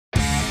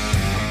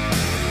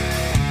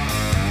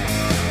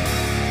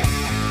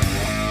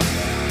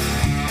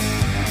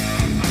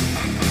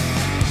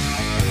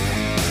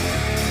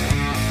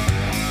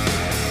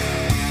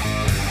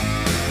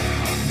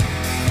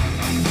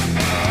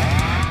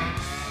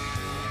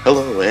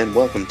Hello and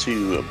welcome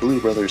to Blue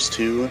Brothers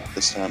 2.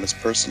 This time is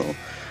personal.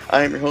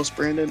 I am your host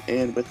Brandon,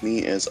 and with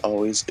me, as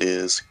always,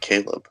 is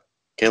Caleb.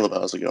 Caleb,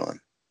 how's it going?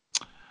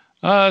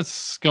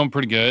 It's going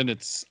pretty good.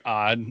 It's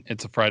odd.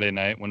 It's a Friday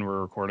night when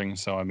we're recording,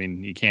 so I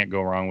mean, you can't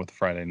go wrong with a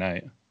Friday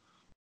night.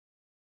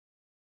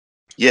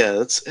 Yeah,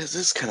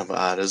 it's kind of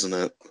odd, isn't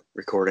it?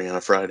 Recording on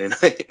a Friday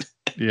night.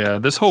 Yeah,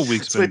 this whole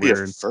week's This been might be a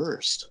weird.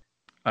 first.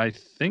 I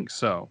think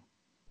so.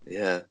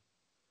 Yeah,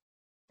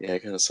 yeah,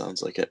 it kind of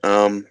sounds like it.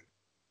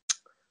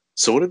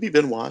 So what have you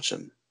been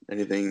watching?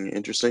 Anything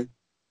interesting?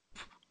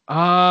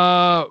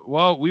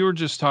 Well, we were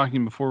just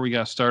talking before we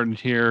got started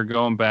here,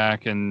 going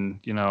back, and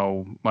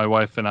my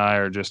wife and I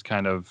are just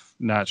kind of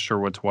not sure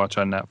what to watch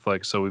on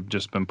Netflix, so we've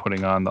just been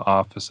putting on The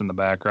Office in the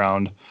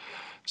background,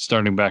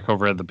 starting back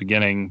over at the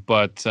beginning.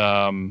 But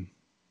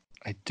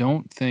I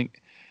don't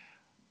think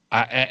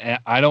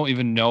I don't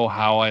even know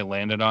how I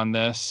landed on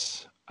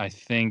this. I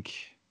think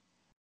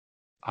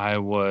I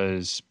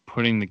was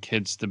putting the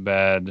kids to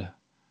bed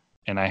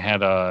and I had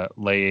to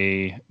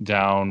lay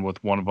down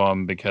with one of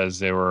them because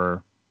they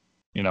were,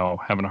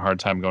 having a hard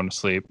time going to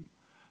sleep.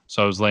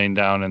 So I was laying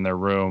down in their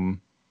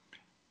room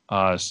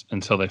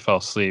until they fell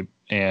asleep.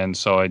 And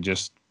so I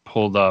just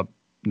pulled up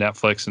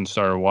Netflix and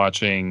started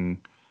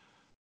watching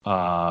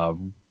uh,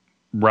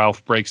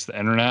 Ralph Breaks the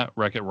Internet.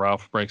 Wreck-It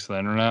Ralph Breaks the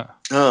Internet.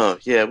 Oh,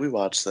 yeah, we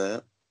watched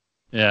that.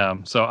 Yeah.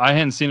 So I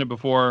hadn't seen it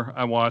before.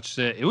 I watched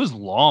it. It was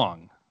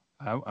long.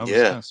 I was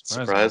Yeah, kind of surprised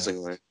by it.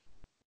 surprisingly.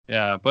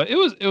 Yeah, but it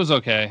was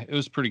okay. It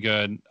was pretty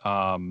good.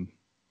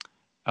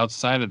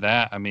 Outside of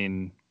that, I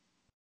mean,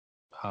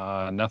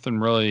 nothing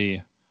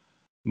really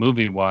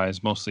movie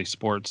wise, mostly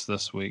sports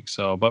this week.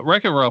 So, but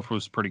Wreck-It Ralph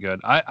was pretty good.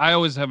 I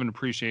always have an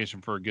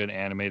appreciation for a good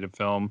animated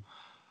film.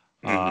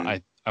 Mm-hmm.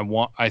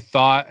 I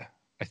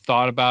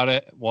thought about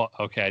it. Well,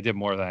 okay, I did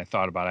more than I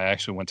thought about it. I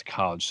actually went to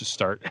college to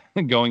start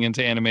going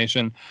into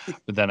animation,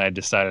 but then I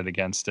decided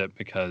against it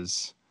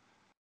because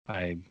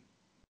I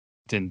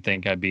didn't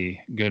think I'd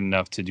be good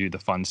enough to do the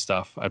fun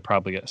stuff. I'd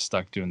probably get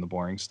stuck doing the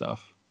boring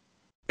stuff.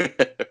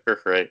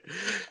 Right.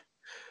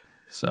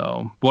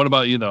 So, what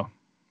about you though?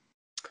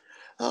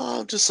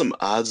 Just some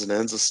odds and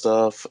ends of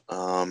stuff.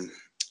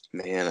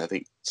 Man, I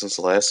think since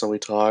the last time we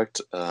talked,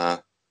 I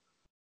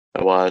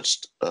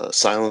watched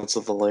Silence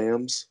of the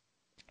Lambs.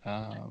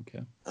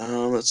 Okay.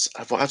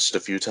 I've watched it a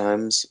few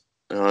times.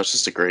 It's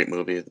just a great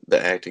movie.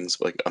 The acting's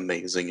like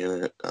amazing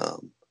in it.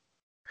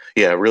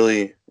 Yeah,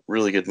 really,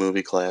 really good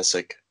movie,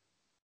 classic.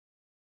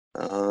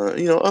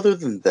 Other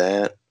than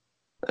that,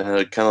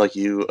 kind of like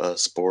you,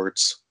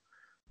 sports.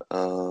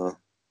 Uh,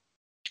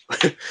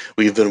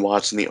 we've been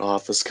watching The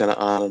Office kind of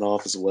on and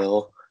off as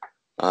well.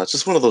 It's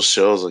just one of those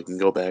shows I can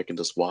go back and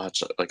just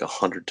watch like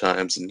 100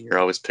 times, and you're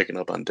always picking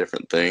up on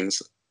different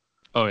things.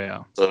 Oh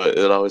yeah. So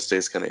it always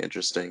stays kind of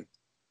interesting.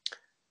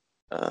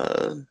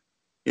 Uh,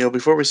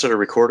 before we started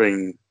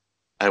recording,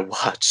 I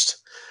watched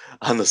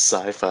on the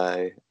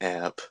Sci-Fi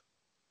app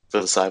for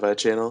the Sci-Fi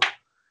channel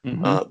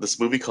Hmm. this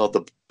movie called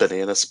the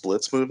Banana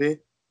Splits movie.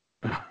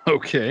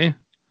 Okay.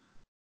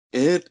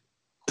 It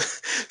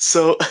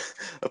so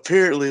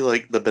apparently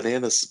like the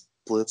Banana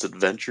Splits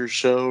Adventure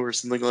Show or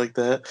something like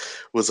that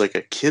was like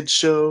a kids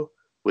show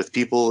with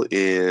people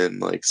in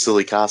like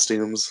silly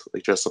costumes,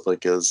 like dressed up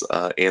like as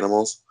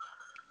animals,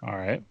 All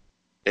right.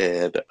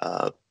 and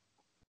it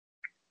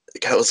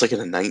was like in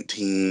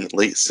the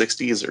late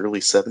 60s, early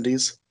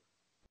 70s.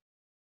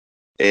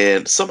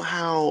 And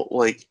somehow,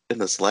 like in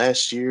this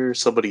last year,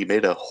 somebody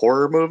made a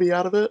horror movie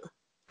out of it,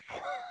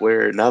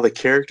 where now the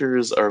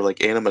characters are like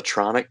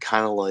animatronic,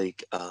 kind of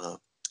like,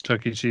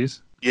 Chuck E.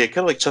 Cheese. yeah, kind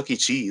of like Chuck E.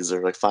 Cheese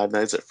or like Five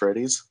Nights at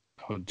Freddy's.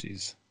 Oh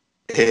jeez.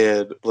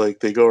 And like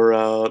they go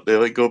around, they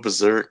like go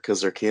berserk because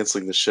they're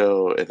canceling the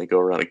show, and they go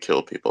around and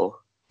kill people.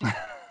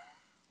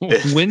 when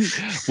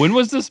It when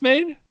was this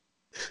made?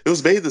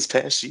 was made this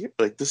past year,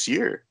 like this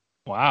year,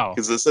 Wow.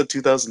 because it said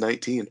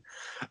 2019.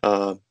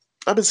 Uh,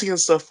 I've been seeing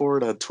stuff for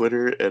it on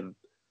Twitter, and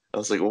I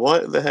was like,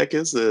 "What the heck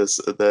is this?"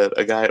 And then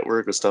a guy at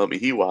work was telling me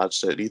he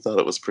watched it. And he thought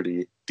it was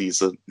pretty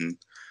decent, and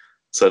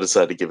so I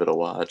decided to give it a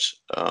watch.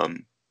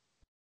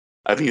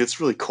 I mean, it's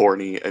really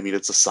corny. I mean,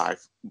 it's a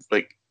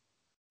like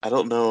I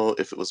don't know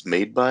if it was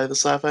made by the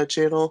Sci-Fi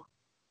Channel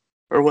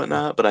or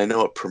whatnot, but I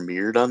know it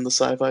premiered on the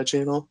Sci-Fi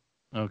Channel.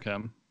 Okay.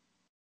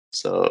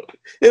 So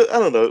I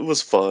don't know. It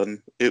was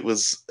fun. It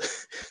was.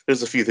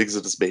 There's a few things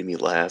that just made me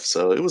laugh,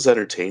 so it was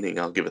entertaining.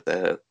 I'll give it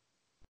that.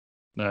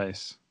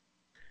 Nice.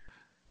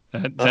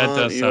 That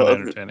does sound Other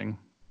entertaining.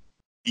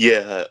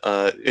 Yeah,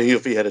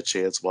 if you had a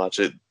chance, watch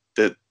it.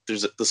 The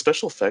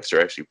special effects are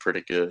actually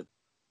pretty good,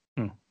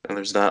 Hmm. and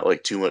there's not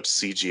like too much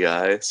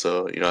CGI,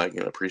 so I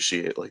can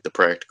appreciate like the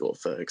practical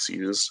effects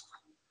used.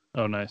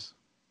 Oh nice.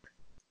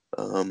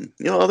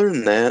 Other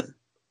than that,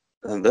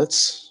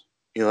 that's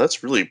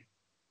really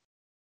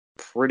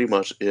pretty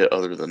much it.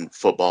 Other than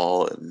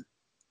football and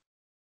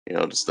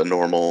just the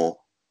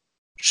normal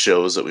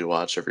shows that we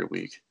watch every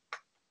week.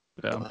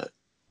 Yeah. But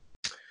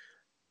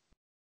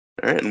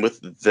all right, and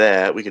with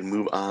that, we can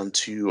move on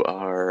to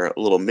our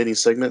little mini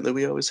segment that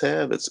we always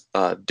have. It's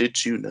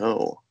Did You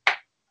Know?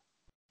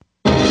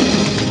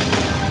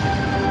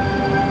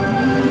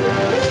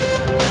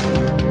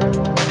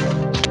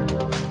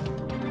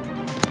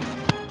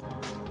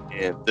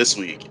 this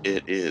week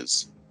it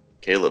is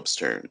Caleb's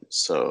turn.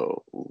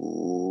 So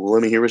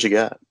let me hear what you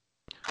got.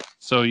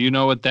 So you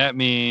know what that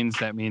means.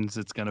 That means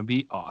it's going to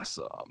be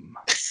awesome.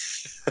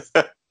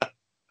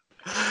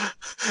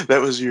 That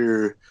was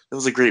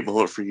a great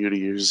moment for you to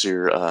use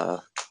your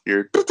Oh,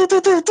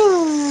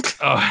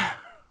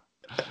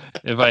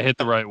 if I hit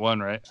the right one,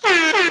 right?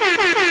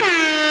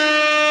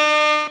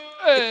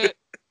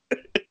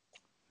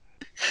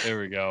 There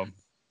we go.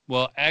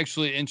 Well,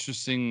 actually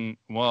interesting.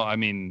 Well, I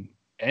mean,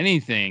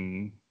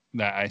 anything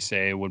that I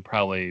say would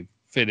probably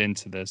fit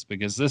into this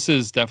because this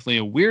is definitely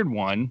a weird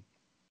one.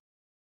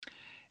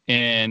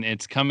 And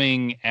it's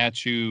coming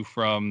at you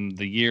from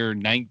the year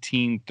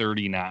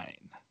 1939.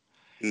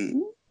 Mm-hmm.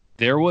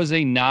 There was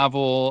a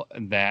novel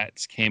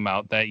that came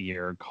out that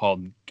year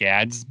called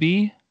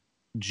Gadsby,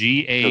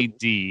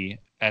 Gadsby,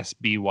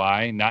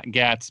 not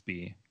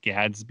Gatsby,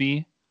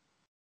 Gadsby.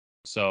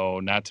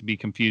 So not to be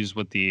confused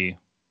with the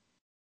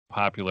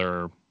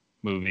popular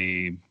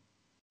movie,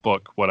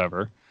 book,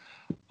 whatever.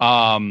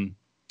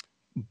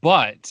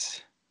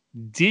 But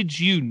did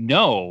you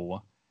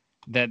know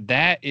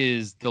that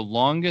is the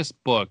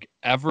longest book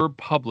ever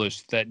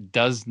published that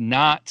does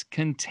not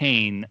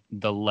contain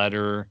the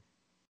letter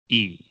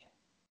E?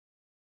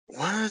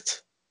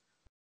 What?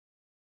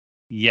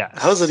 Yes.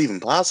 How is that even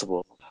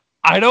possible?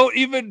 I don't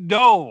even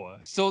know.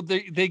 So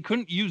they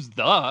couldn't use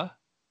the.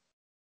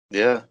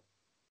 Yeah.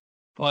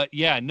 But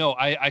yeah, no,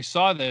 I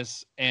saw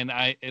this and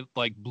it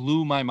like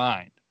blew my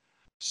mind.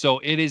 So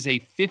it is a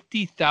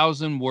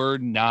 50,000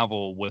 word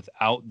novel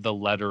without the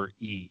letter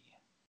E.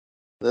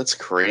 That's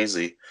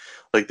crazy.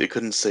 Like they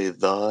couldn't say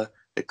the,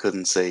 it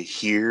couldn't say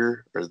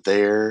here or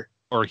there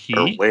Or he,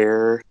 or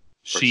where or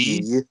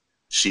she,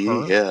 she,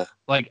 her. yeah.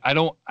 Like I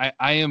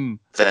am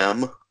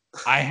Them.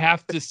 I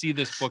have to see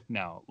this book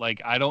now.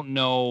 Like I don't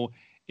know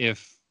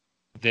if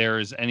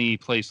there's any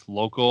place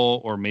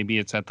local or maybe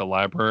it's at the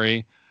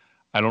library.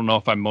 I don't know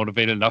if I'm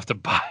motivated enough to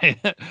buy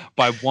it,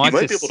 but I want You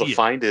might to be able to see it.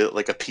 find it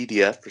like a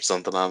PDF or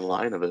something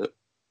online of it.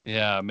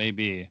 Yeah,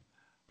 maybe. If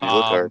you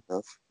look hard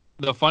enough.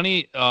 The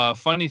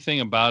funny thing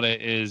about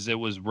it is it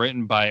was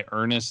written by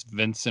Ernest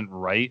Vincent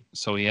Wright,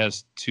 so he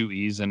has 2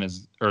 E's in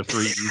his or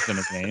 3 E's in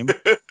his name.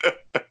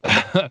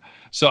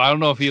 So I don't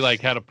know if he like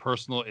had a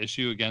personal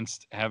issue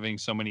against having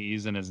so many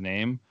E's in his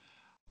name.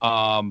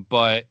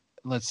 But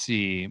let's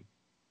see.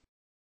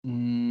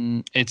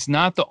 It's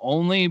not the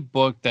only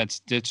book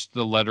that's ditched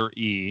the letter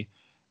E.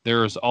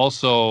 There's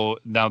also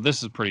now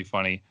this is pretty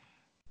funny.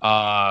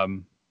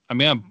 I'm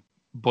gonna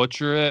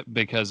butcher it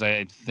because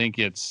I think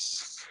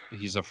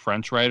he's a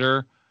French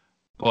writer,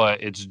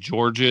 but it's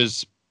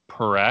Georges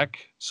Perec.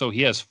 So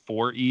he has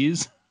 4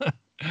 E's.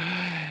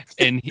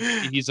 And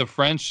he's a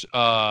French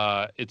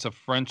it's a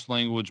French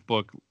language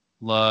book,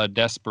 La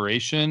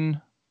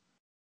Desperation.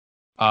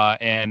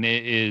 And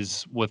it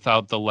is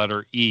without the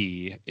letter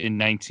E in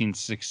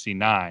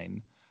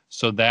 1969.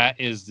 So that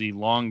is the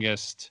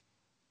longest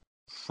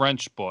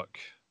French book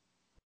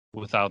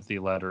without the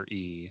letter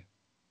E.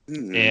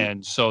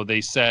 And so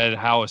they said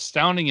how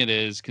astounding it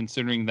is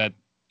considering that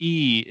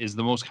E is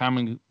the most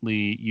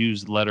commonly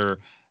used letter,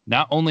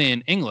 not only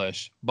in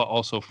English, but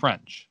also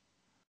French.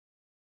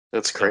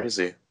 That's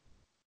crazy. So,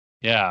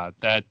 yeah,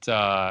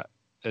 that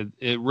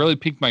it really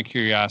piqued my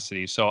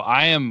curiosity. So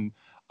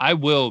I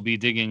will be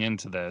digging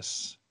into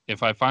this.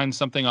 If I find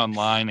something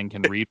online and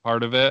can read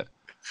part of it,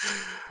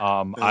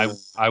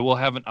 I will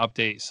have an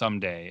update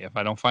someday. If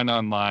I don't find it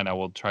online, I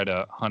will try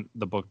to hunt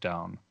the book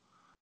down.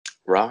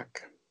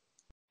 Rock.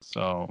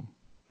 So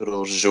Good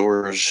old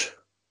Georges.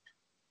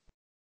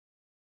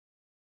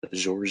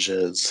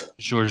 Georges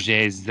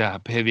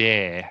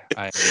Perec.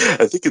 I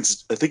think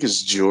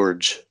it's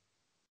George,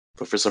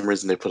 but for some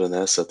reason they put an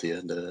S at the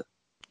end of it.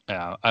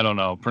 Yeah, I don't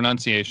know.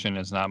 Pronunciation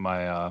is not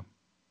my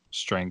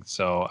strength,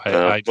 so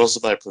most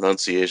of my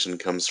pronunciation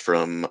comes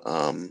from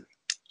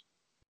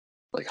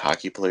like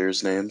hockey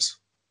players' names.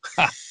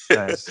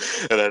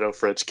 Nice. And I know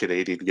French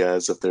Canadian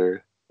guys, if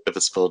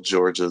it's spelled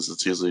Georges,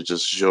 it's usually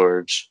just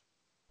George.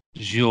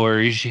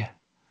 George.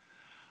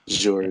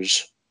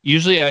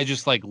 Usually I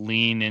just like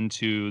lean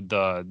into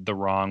the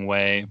wrong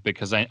way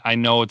because I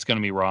know it's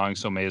gonna be wrong,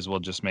 so may as well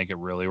just make it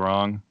really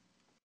wrong.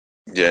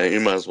 Yeah, you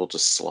might as well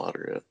just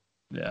slaughter it.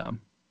 Yeah.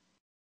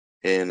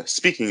 And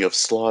speaking of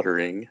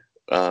slaughtering,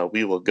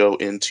 we will go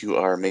into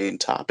our main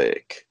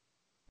topic.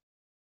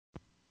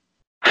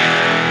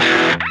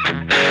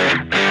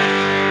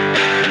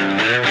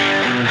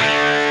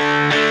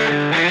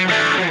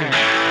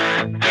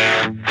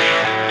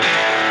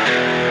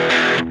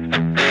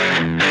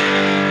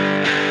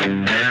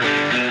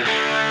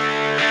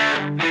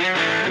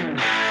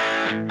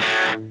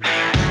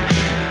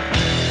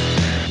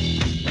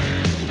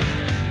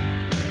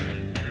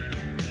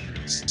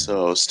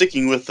 So,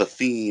 sticking with the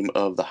theme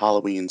of the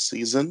Halloween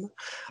season,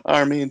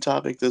 our main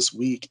topic this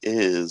week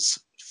is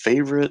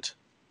favorite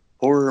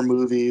horror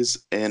movies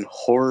and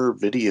horror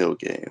video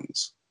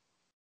games.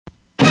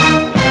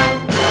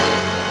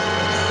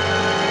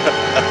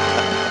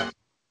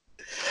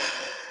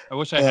 I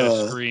wish I had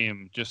a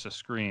scream, just a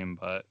scream,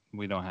 but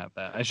we don't have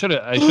that. I should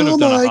have Oh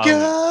done a my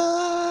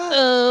Halloween.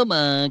 Oh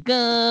my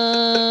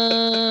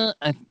god!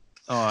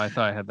 I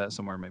thought I had that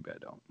somewhere. Maybe I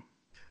don't.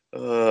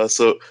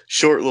 So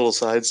short little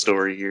side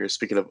story here.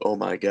 Speaking of oh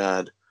my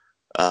god,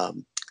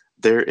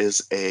 there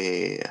is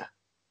a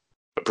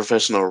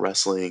professional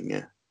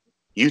wrestling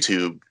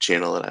YouTube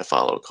channel that I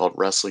follow called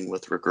Wrestling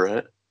with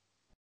Regret.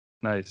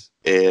 Nice.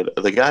 And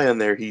the guy on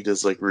there, he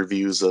does like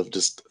reviews of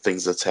just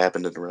things that's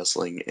happened in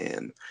wrestling.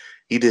 And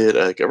he did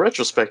like a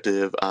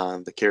retrospective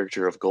on the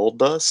character of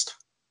Goldust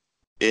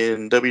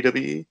in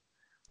WWE.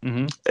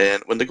 Mm-hmm.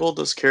 And when the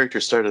Goldust character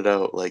started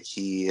out, like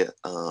he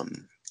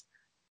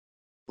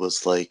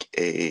was like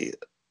a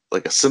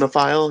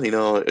cinephile, you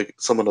know,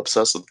 someone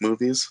obsessed with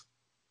movies.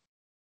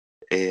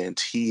 And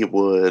he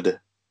would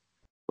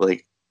when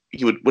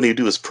he would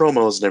do his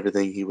promos and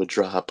everything, he would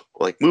drop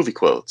like movie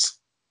quotes.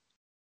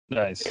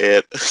 Nice.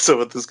 And so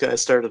when this guy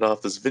started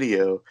off this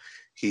video,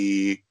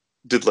 he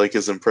did like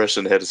his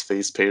impression, had his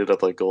face painted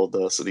up like gold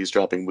dust, and he's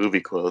dropping movie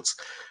quotes.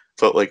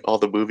 But like all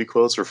the movie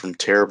quotes were from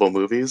terrible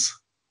movies.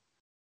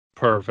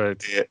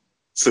 Perfect. Yeah.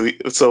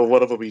 So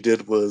one of them he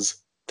did was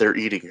they're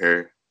eating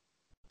her,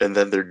 and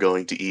then they're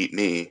going to eat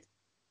me.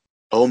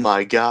 Oh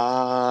my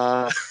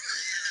god!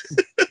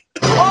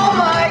 Oh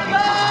my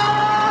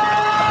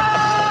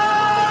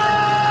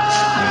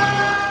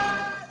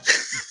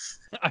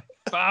I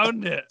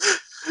found it.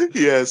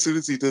 Yeah, as soon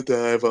as he did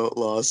that, I about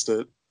lost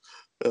it.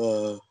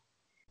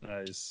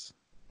 Nice.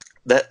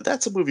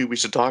 That's a movie we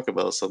should talk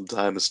about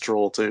sometime. Is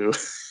Troll 2.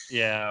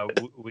 Yeah,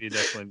 we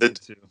definitely need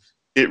to.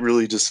 It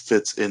really just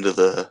fits into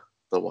the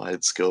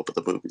wide scope of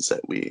the movies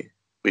that we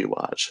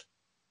watch.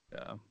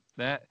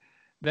 Yeah,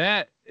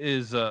 that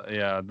is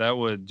that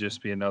would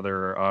just be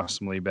another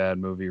awesomely bad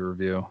movie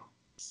review.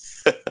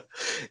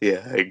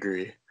 Yeah, I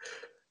agree.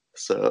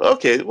 So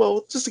okay,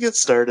 well, just to get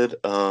started,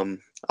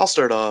 I'll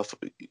start off.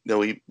 You know,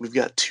 we've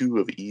got two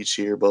of each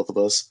here, both of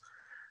us,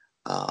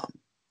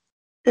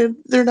 and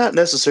they're not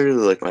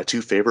necessarily like my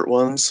two favorite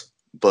ones,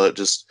 but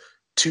just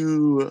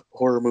two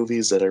horror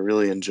movies that I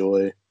really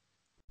enjoy.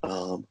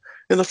 And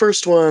the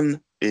first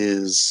one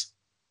is,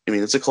 I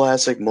mean, it's a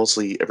classic.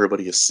 Mostly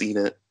everybody has seen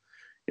it,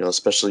 you know,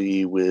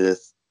 especially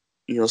with,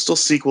 you know, still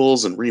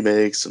sequels and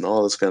remakes and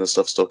all this kind of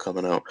stuff still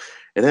coming out.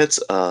 And it's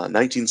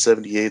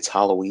 1978's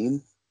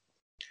Halloween,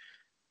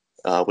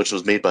 which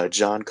was made by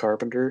John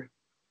Carpenter.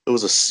 It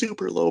was a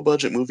super low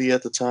budget movie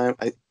at the time.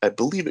 I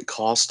believe it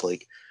cost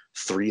like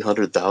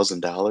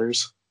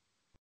 $300,000,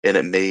 and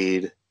it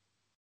made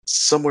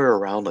somewhere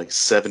around like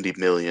 70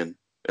 million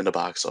in the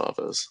box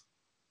office.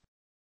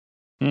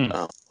 Hmm.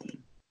 Um,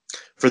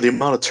 for the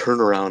amount of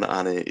turnaround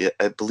on it,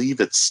 I believe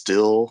it's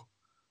still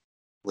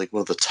like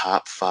one of the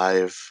top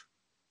 5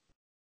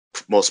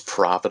 most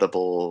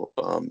profitable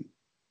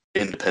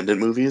independent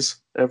movies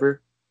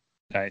ever,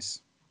 Nice.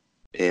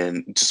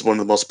 and just one of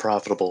the most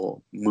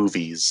profitable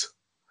movies.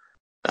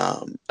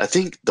 I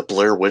think the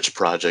Blair Witch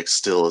Project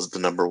still is the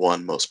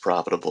 #1 most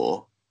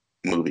profitable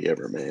movie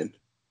ever made,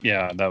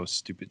 Yeah, that was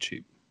stupid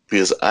cheap.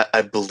 because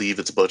I believe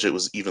its budget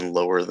was even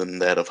lower than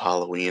that of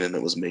Halloween, and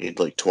it was made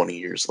like 20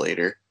 years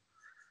later.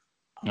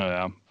 Oh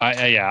yeah,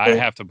 I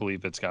have to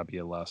believe it's got to be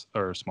a less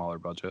or a smaller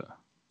budget.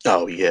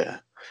 Oh yeah.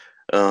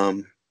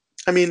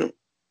 I mean,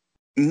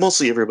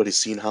 mostly everybody's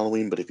seen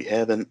Halloween, but if you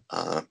haven't,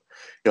 you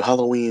know,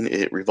 Halloween,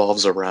 it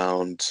revolves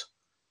around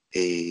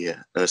an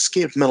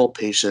escaped mental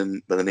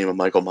patient by the name of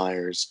Michael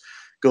Myers,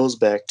 goes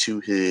back to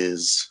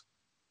his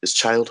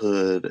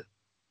childhood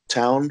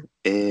town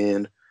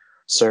and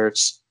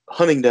starts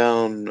hunting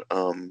down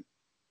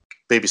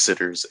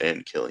babysitters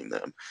and killing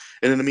them.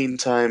 And in the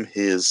meantime,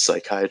 his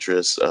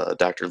psychiatrist,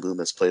 Dr.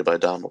 Loomis, played by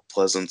Donald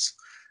Pleasance,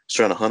 is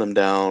trying to hunt him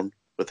down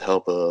with the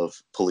help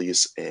of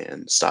police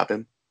and stop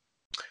him.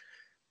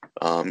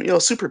 You know,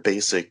 super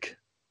basic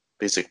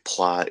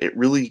plot. It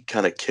really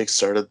kind of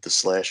kickstarted the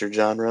slasher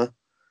genre,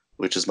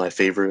 which is my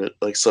favorite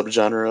like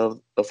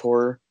subgenre of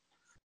horror.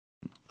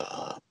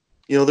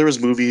 You know, there was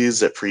movies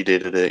that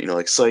predated it, you know,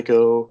 like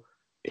Psycho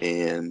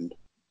and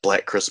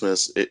Black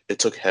Christmas. It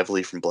took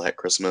heavily from Black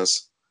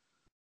Christmas,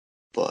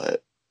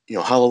 but you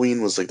know,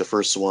 Halloween was like the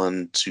first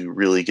one to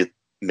really get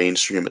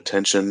mainstream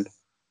attention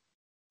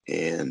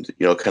and,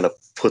 you know, kind of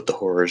put the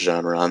horror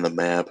genre on the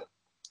map.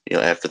 You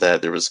know, after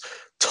that, there was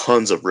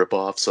tons of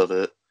ripoffs of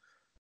it.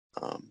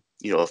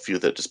 You know, a few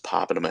that just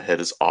pop into my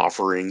head is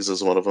Offerings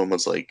is one of them.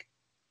 Was like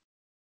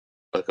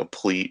a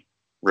complete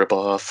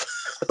ripoff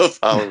of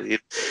Halloween,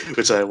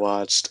 which I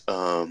watched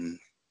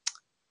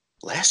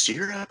last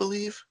year, I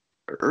believe,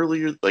 or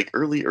earlier, like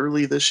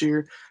early this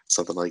year,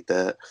 something like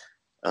that.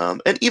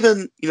 And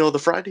even, you know, the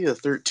Friday the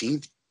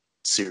 13th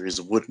series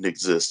wouldn't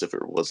exist if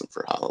it wasn't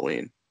for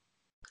Halloween.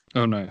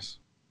 Oh, nice.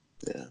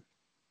 Yeah.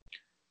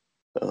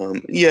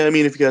 Yeah, I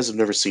mean, if you guys have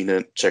never seen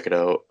it, check it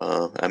out.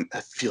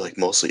 I feel like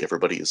mostly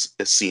everybody has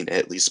seen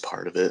at least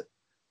part of it.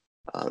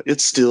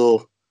 It's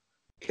still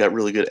got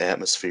really good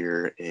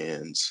atmosphere,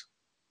 and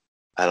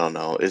I don't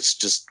know, it's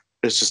just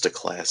a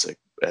classic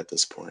at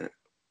this point.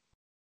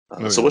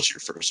 So, what's your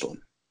first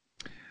one?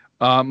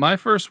 My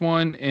first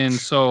one, and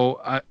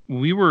so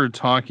we were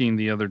talking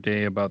the other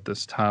day about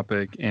this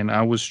topic, and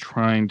I was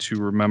trying to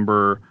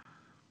remember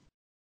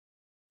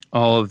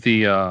all of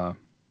the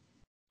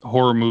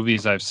horror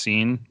movies I've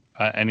seen,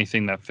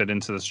 anything that fit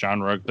into this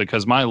genre,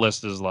 because my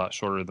list is a lot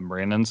shorter than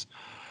Brandon's.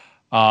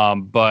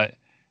 But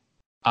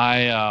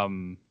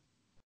I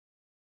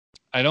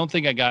don't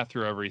think I got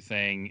through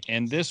everything,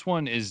 and this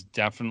one is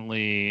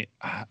definitely.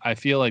 I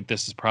feel like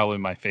this is probably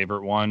my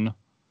favorite one.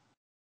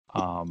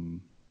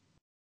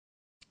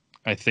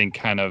 I think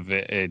kind of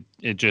it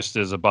just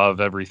is above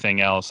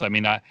everything else. I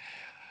mean,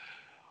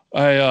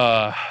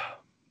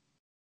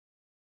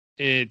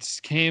 it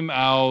came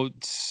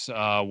out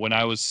when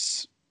I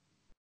was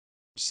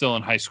still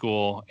in high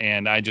school,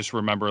 and I just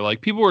remember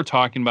like people were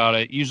talking about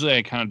it. Usually,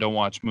 I kind of don't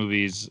watch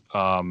movies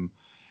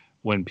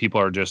when people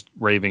are just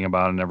raving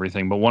about it and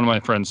everything. But one of my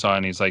friends saw it,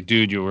 and he's like,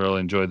 "Dude, you'll really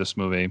enjoy this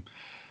movie."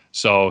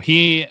 So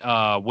he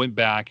went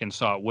back and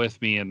saw it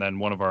with me, and then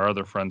one of our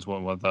other friends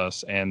went with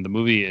us. And the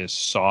movie is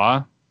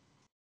Saw.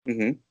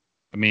 Mm-hmm.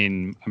 I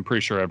mean, I'm pretty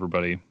sure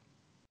everybody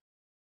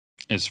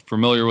is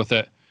familiar with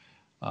it,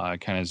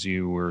 kind of as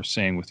you were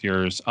saying with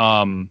yours.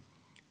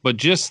 But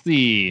just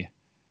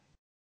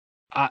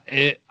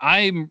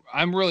I'm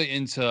really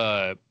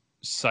into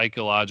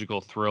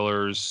psychological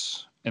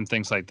thrillers and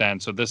things like that.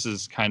 And so this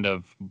is kind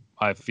of,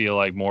 I feel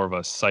like, more of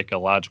a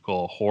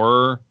psychological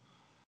horror,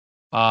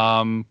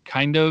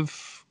 kind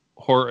of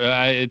horror.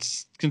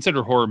 It's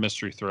considered horror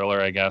mystery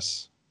thriller, I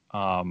guess.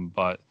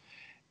 But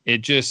it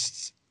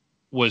just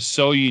was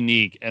so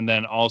unique. And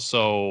then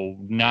also,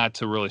 not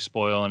to really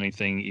spoil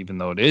anything, even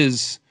though it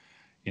is,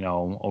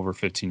 over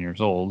 15 years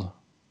old,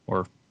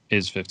 or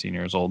is 15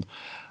 years old.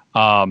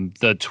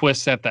 The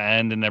twists at the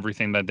end and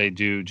everything that they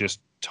do, just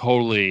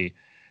totally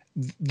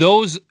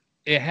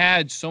it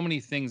had so many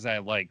things I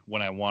like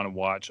when I want to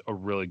watch a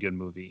really good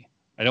movie.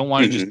 I don't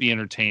want to just be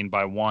entertained, but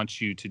I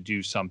want you to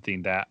do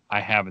something that I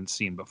haven't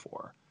seen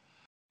before,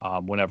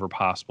 whenever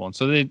possible. And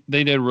so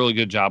they did a really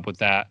good job with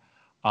that.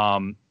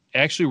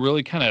 Actually,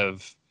 really kind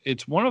of,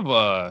 it's one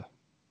of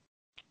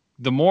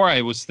the more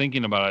I was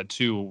thinking about it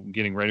too,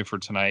 getting ready for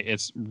tonight,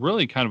 it's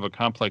really kind of a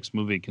complex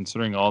movie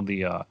considering all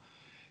the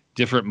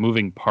different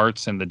moving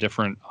parts and the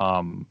different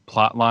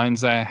plot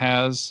lines that it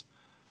has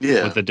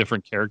with the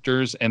different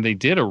characters. And they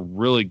did a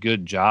really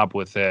good job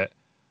with it,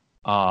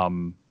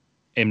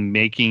 in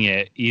making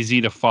it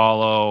easy to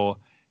follow.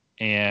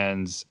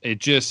 And it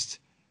just,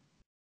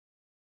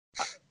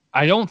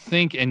 I don't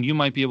think, and you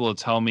might be able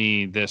to tell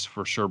me this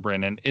for sure,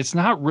 Brandon,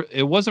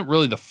 it wasn't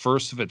really the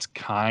first of its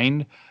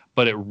kind,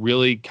 but it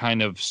really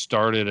kind of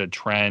started a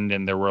trend.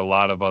 And there were a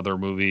lot of other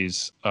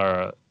movies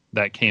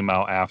that came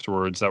out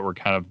afterwards that were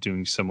kind of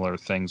doing similar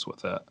things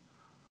with it.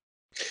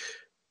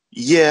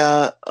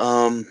 Yeah,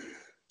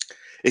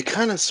 it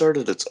kind of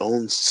started its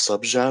own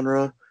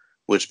subgenre,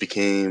 which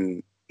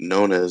became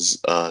known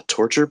as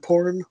torture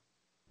porn.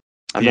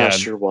 I'm not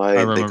sure I why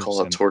they remember call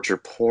it seeing torture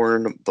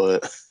porn,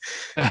 but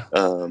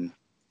that.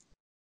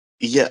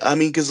 yeah, I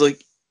mean, because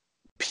like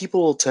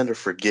people tend to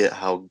forget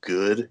how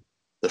good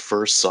the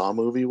first Saw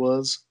movie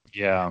was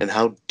Yeah. and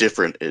how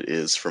different it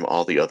is from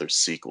all the other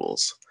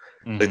sequels.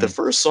 Like the Mm-hmm.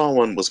 first Saw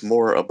one was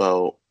more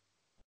about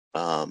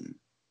um,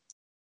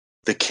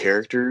 the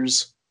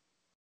characters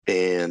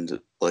and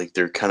like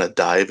their kind of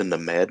dive into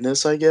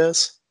madness, I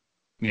guess.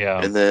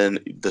 Yeah. And then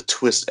the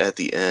twist at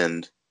the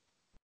end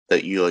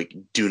that you like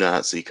do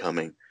not see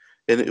coming.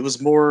 And it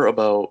was more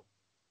about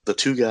the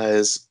two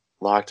guys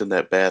locked in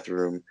that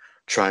bathroom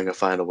trying to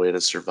find a way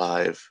to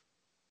survive.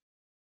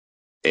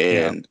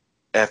 Yeah. And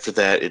after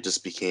that it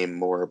just became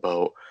more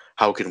about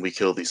how can we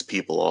kill these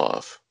people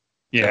off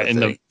Yeah. kind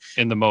of thing.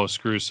 In the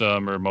most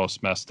gruesome or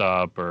most messed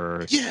up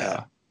or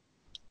Yeah.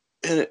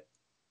 yeah.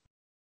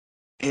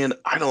 And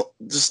I don't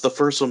just the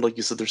first one, like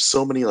you said, there's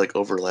so many like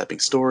overlapping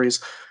stories.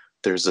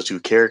 There's the two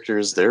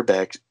characters, their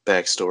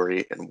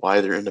backstory, and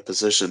why they're in the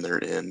position they're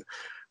in.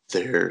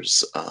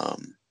 There's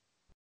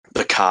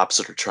the cops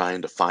that are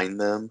trying to find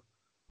them,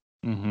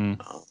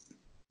 Mm-hmm.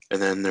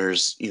 and then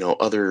there's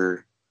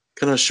other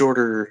kind of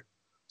shorter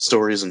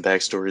stories and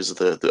backstories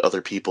of the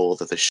other people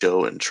that they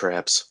show in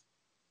traps,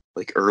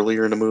 like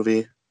earlier in the movie,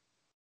 and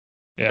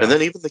Yeah.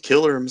 then even the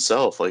killer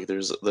himself. Like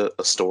there's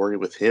a story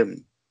with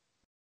him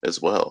as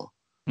well.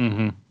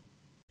 Mm-hmm.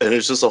 And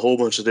it's just a whole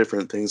bunch of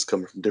different things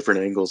coming from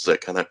different angles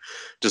that kind of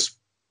just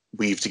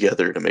weave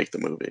together to make the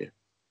movie.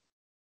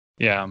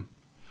 Yeah.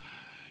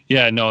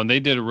 Yeah, no, and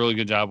they did a really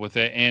good job with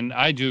it. And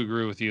I do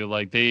agree with you.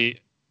 Like the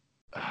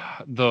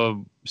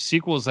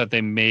sequels that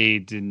they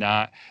made did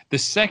not. The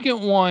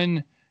second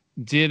one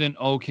did an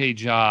okay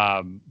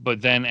job,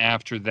 but then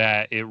after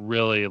that, it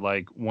really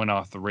like went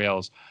off the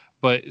rails.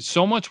 But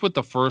so much with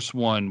the first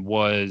one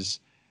was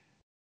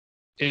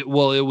it.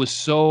 Well, it was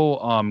so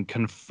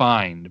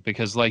confined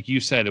because, like you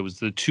said, it was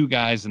the two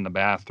guys in the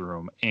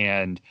bathroom,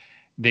 and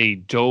they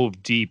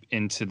dove deep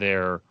into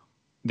their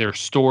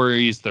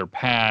stories, their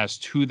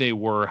past, who they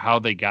were, how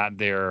they got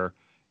there,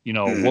 what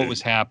Mm,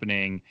 was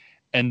happening.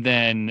 And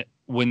then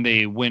when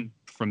they went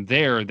from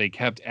there, they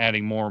kept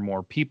adding more and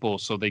more people.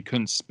 So they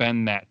couldn't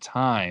spend that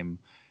time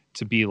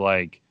to be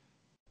like,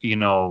 you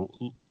know,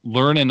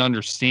 learn and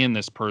understand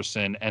this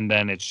person, and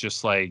then it's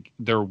just like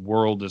their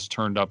world is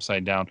turned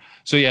upside down.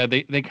 So yeah,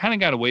 they kind of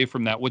got away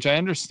from that, which I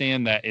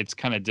understand that it's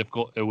kind of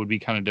difficult. It would be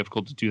kind of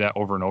difficult to do that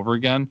over and over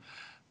again.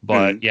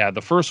 But Mhm. yeah,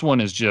 the first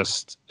one is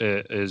just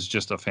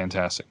a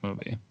fantastic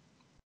movie.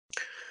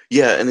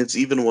 Yeah, and it's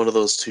even one of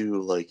those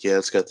two, like, yeah,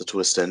 it's got the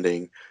twist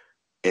ending,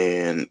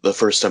 and the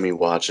first time you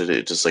watch it,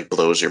 it just like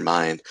blows your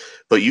mind.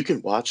 But you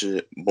can watch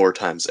it more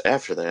times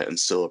after that and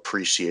still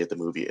appreciate the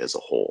movie as a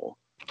whole.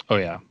 Oh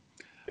yeah.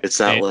 It's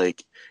not And,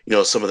 like,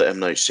 some of the M.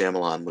 Night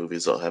Shyamalan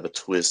movies, they'll have a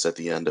twist at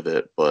the end of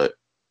it, but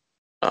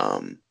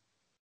um,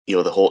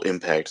 the whole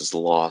impact is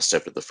lost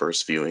after the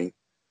first viewing.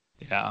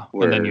 yeah,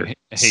 and then you Where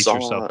hate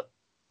yourself. Saw,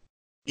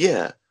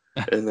 yeah,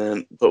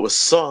 but with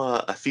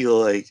Saw, I feel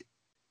like,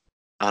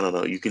 I don't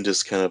know, you can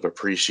just kind of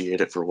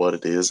appreciate it for what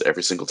it is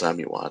every single time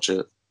you watch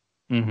it.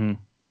 Mm-hmm.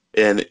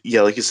 And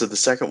yeah, like you said, the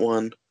second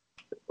one,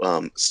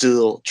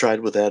 still tried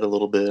with that a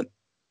little bit,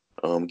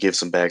 gave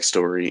some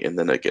backstory, and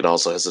then it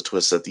also has a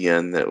twist at the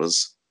end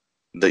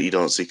that you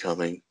don't see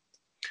coming.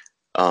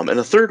 And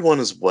the third one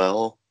as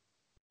well,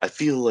 I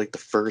feel like the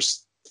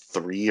first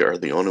three are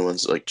the only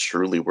ones like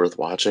truly worth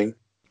watching.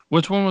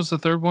 Which one was the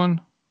third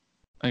one?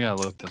 I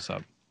gotta look this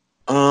up.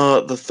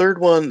 The third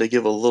one, they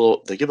give a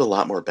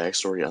lot more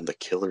backstory on the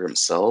killer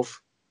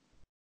himself,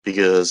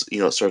 because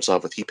it starts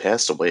off with he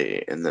passed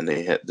away, and then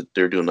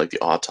they're doing like the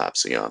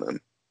autopsy on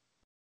him.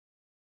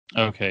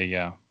 Okay,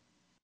 yeah.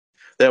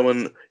 That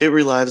one, it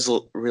relies a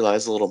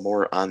little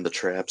more on the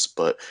traps,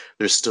 but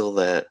there's still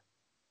that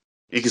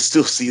you can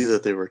still see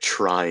that they were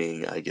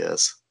trying, I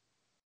guess,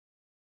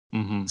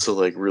 Mm-hmm. to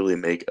like really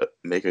make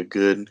a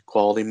good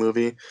quality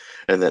movie,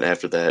 and then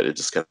after that, it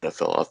just kind of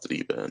fell off the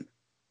deep end.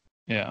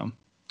 Yeah.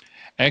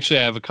 Actually,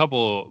 I have a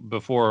couple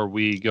before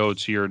we go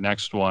to your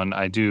next one.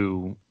 I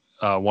do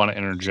want to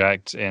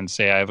interject and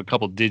say I have a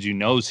couple did you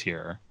knows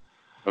here.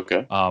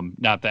 Okay.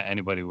 Not that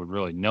anybody would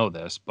really know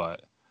this,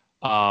 but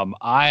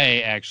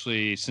I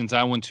actually, since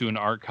I went to an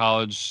art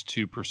college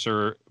to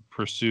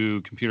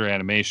pursue computer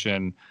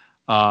animation,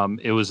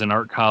 it was an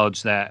art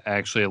college that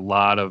actually a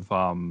lot of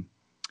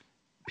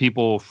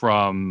people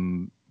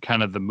from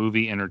kind of the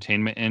movie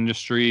entertainment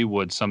industry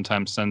would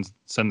sometimes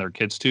send their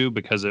kids to,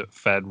 because it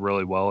fed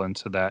really well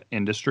into that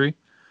industry.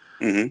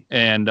 Mm-hmm.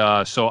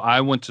 And so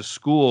I went to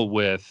school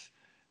with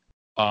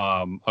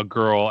a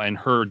girl, and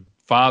her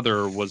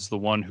father was the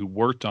one who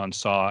worked on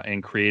Saw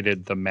and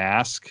created the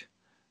mask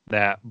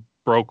that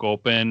broke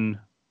open,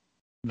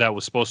 that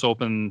was supposed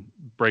to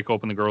break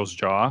open the girl's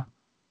jaw.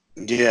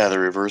 Yeah, the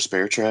reverse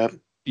bear trap.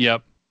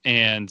 Yep.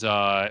 And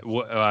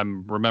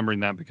I'm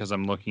remembering that because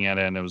I'm looking at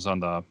it, and it was on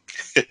the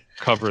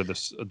cover of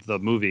the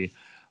movie.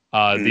 The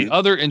Mm-hmm.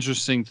 other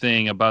interesting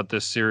thing about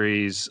this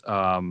series,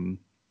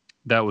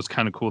 that was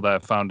kind of cool that I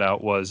found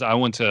out, was I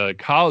went to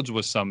college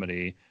with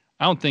somebody.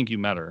 I don't think you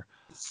met her.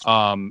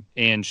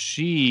 And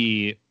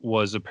she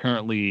was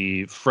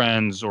apparently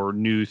friends or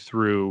knew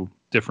through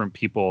different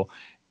people.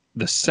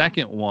 The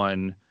second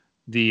one,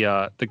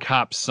 the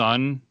cop's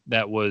son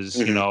that was,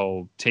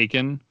 Mm-hmm.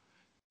 taken,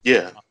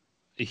 Yeah.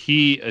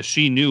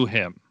 she knew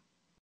him.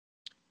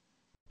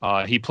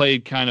 He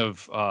played kind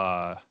of,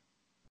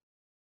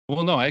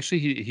 well, no, actually,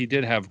 he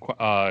did have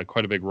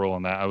quite a big role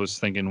in that. I was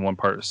thinking one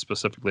part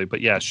specifically,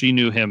 but yeah, she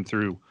knew him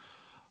through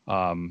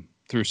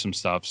some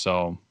stuff.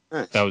 So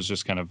that Nice. was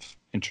just kind of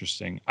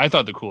interesting. I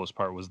thought the coolest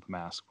part was the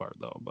mask part,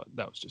 though, but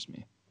that was just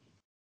me.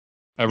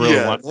 I really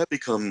Yeah, want, that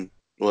become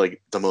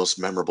like the most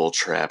memorable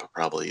trap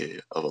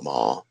probably of them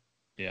all.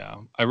 yeah,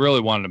 I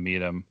really wanted to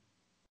meet him.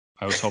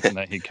 I was hoping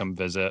that he'd come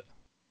visit,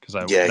 because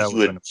Yeah, that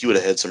would have been he would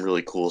have had some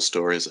really cool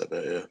stories, I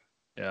bet you.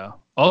 yeah.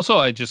 Also,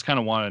 I just kind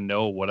of want to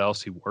know what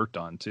else he worked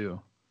on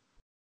too.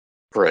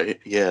 Right.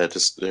 Yeah,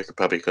 just there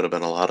could have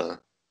been a lot of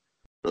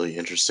really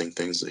interesting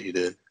things that he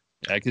did.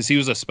 Yeah, because he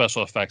was a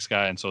special effects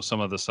guy, and so some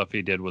of the stuff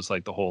he did was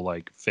like the whole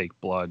like fake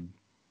blood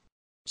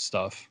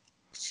stuff.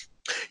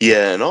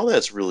 Yeah, and all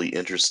that's really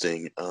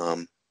interesting.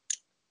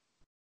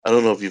 I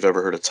don't know if you've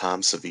ever heard of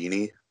Tom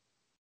Savini,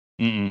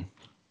 Mm-mm.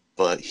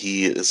 but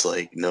he is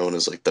like known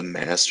as like the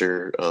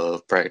master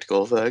of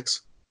practical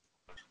effects.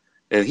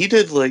 And he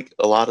did like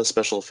a lot of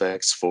special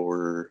effects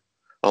for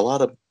a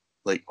lot of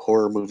like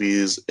horror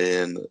movies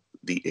in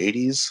the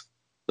 80s,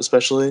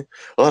 especially.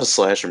 A lot of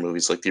slasher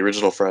movies, like the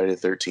original Friday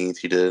the 13th,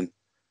 he did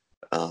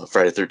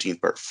Friday the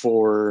 13th Part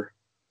 4,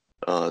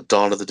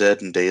 Dawn of the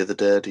Dead and Day of the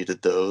Dead, he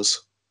did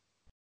those.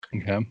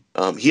 Okay.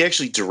 He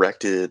actually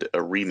directed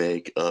a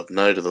remake of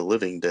Night of the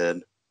Living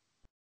Dead,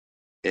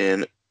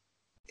 and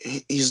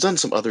he's done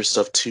some other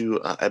stuff too.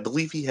 I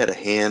believe he had a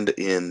hand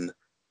in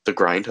the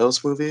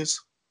Grindhouse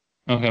movies.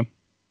 Okay.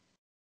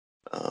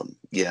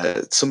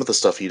 Yeah, some of the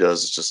stuff he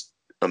does is just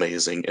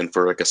amazing, and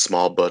for like a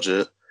small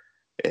budget,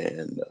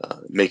 and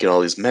making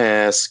all these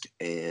masks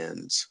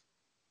and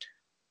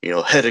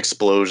head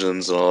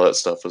explosions and all that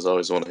stuff was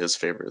always one of his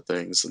favorite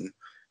things. And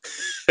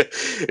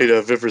if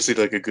I've ever seen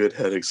like a good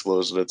head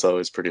explosion, it's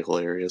always pretty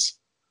hilarious.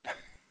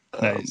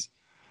 Um, Nice.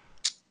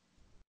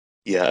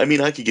 yeah, I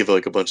mean, I could give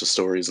like a bunch of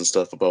stories and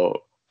stuff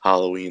about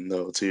Halloween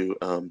though too.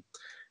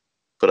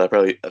 but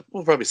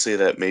we'll probably say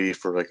that maybe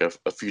for like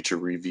a future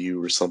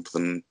review or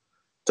something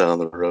down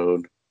the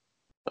road.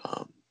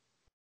 Um,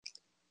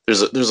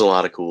 there's a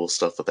lot of cool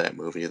stuff with that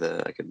movie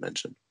that I could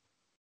mention.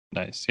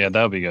 Nice. Yeah,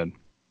 that would be good.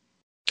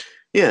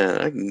 Yeah,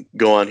 I can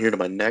go on here to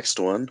my next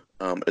one.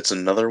 It's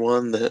another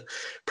one that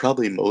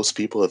probably most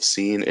people have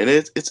seen, and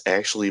it's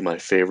actually my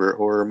favorite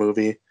horror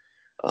movie.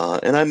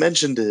 And I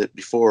mentioned it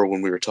before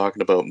when we were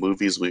talking about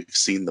movies we've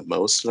seen the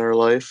most in our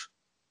life,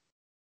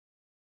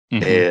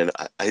 Mm-hmm. and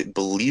I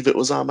believe it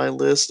was on my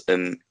list.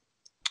 And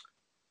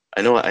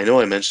I know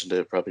I mentioned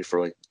it probably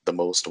for like the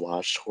most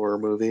watched horror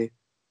movie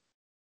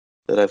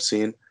that I've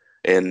seen,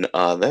 and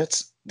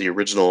that's the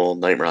original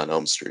Nightmare on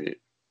Elm Street.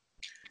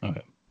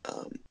 Okay.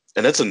 Um,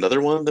 and that's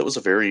another one that was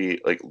a very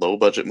like low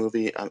budget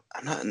movie. I'm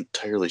not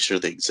entirely sure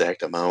the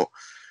exact amount,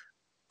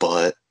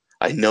 but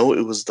I know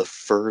it was the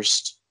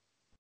first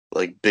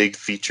like big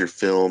feature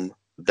film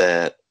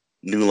that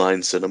New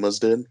Line Cinemas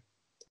did,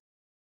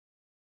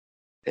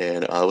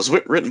 and it was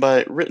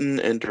written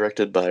and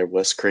directed by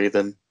Wes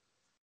Craven.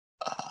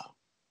 Uh,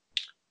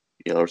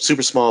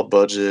 super small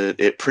budget.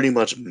 It pretty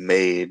much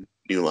made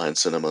New Line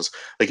Cinemas.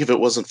 Like if it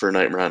wasn't for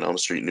Nightmare on Elm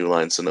Street, New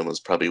Line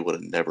Cinemas probably would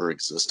have never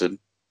existed.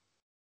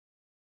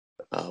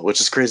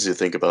 Which is crazy to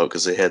think about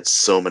because they had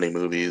so many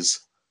movies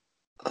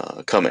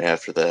come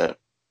after that.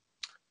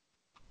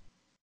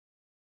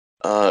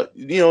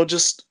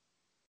 Just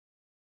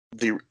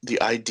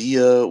the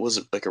idea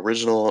was like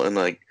original and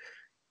like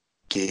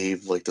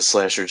gave like the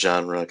slasher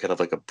genre kind of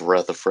like a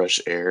breath of fresh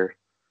air.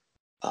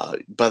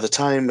 By the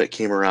time it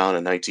came around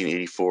in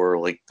 1984,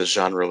 like the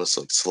genre was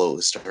like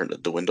slowly starting to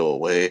dwindle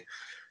away.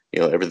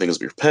 Everything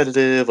was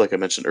repetitive. Like I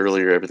mentioned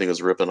earlier, everything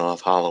was ripping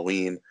off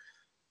Halloween.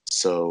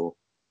 So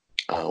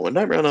when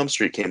Nightmare on Elm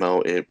Street came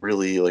out, it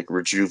really like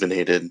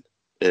rejuvenated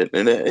it,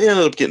 and it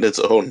ended up getting its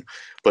own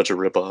bunch of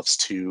ripoffs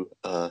too.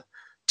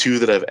 Two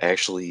that I've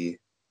actually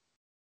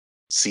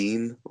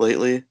seen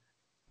lately,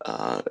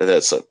 and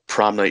that's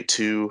Prom Night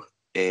 2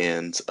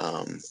 and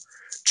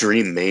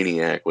Dream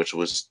Maniac, which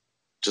was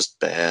just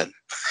bad.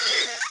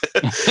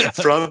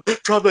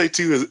 Prom Night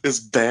 2 is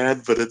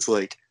bad, but it's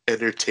like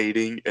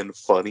entertaining and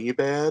funny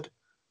bad.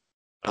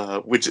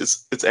 Which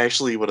is it's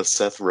actually one of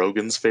Seth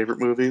Rogen's favorite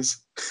movies.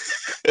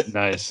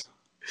 Nice.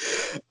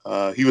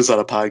 He was on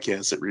a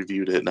podcast that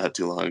reviewed it not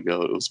too long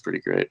ago. It was pretty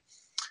great.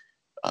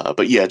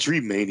 But yeah,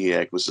 Dream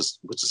Maniac was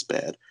just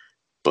bad.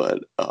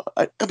 But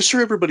I'm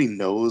sure everybody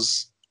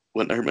knows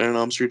what Nightmare on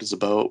Elm Street is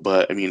about.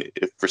 But I mean,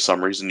 if for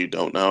some reason you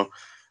don't know,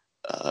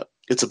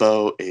 it's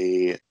about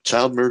a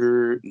child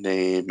murderer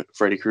named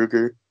Freddy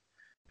Krueger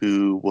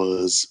who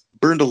was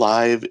burned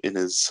alive in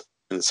his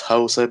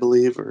house, I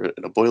believe, or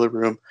in a boiler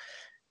room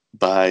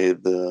by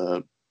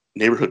the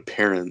neighborhood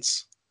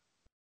parents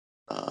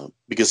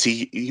because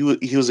he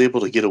was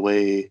able to get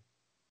away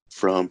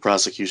from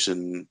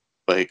prosecution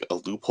like a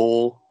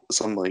loophole,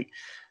 something like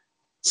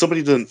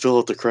somebody didn't fill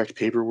out the correct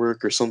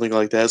paperwork or something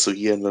like that, so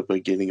he ended up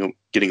like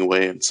getting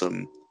away in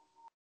some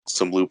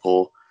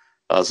loophole.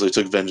 So they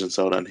took vengeance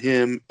out on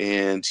him,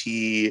 and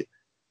his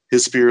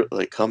spirit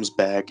like comes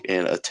back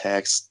and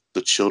attacks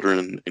the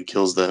children and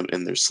kills them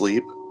in their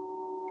sleep.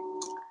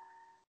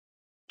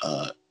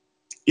 Uh,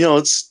 it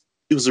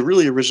was a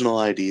really original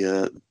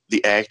idea.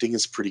 The acting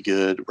is pretty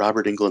good.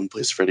 Robert Englund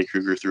plays Freddy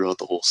Krueger throughout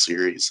the whole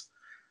series,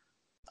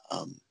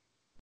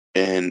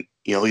 and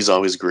he's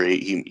always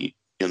great.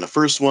 In the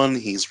first one,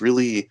 he's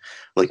really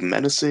like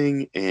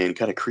menacing and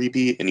kind of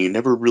creepy, and you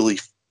never really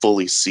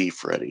fully see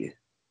Freddy.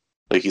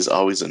 Like he's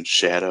always in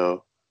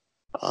shadow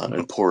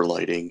and poor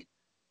lighting,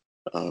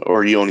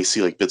 or you only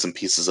see like bits and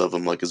pieces of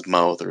him, like his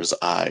mouth or his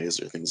eyes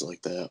or things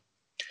like that.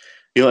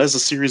 As the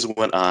series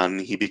went on,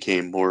 he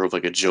became more of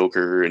like a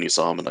Joker, and you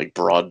saw him in like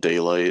broad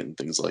daylight and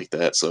things like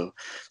that. So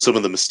some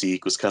of the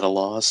mystique was kind of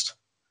lost.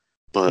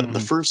 But the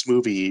first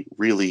movie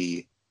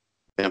really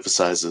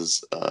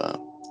emphasizes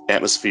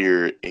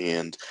atmosphere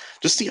and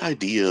just the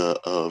idea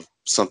of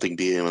something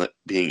being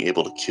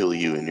able to kill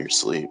you in your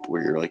sleep,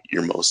 where you're like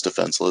you're most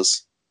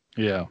defenseless.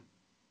 Yeah.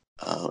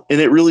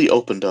 And it really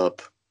opened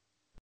up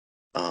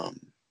um,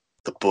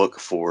 the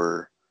book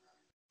for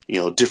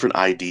different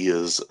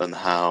ideas on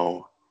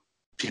how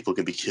people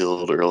can be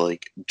killed or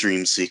like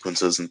dream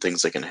sequences and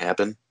things that can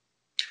happen.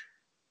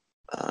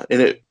 And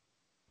it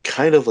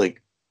kind of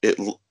like it.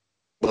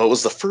 Well, it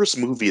was the first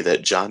movie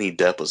that Johnny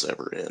Depp was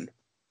ever in.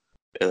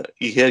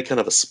 He had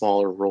kind of a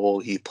smaller role.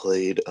 He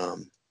played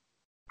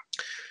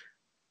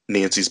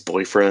Nancy's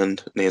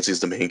boyfriend.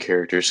 Nancy's the main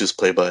character. She's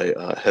played by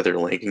Heather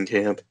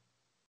Langenkamp.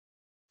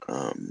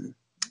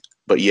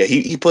 But yeah,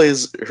 he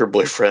plays her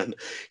boyfriend.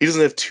 He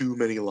doesn't have too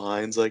many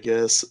lines, I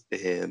guess,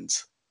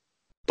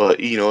 but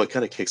it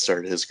kind of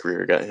kickstarted his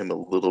career, got him a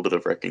little bit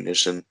of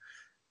recognition.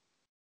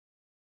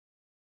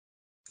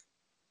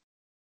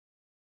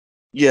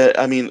 Yeah,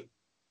 I mean,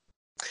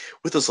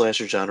 with the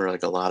slasher genre,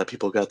 like a lot of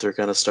people got their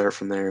kind of start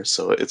from there,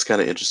 so it's kind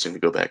of interesting to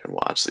go back and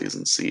watch these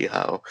and see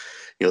how,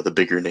 the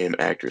bigger name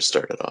actors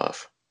started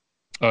off.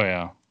 Oh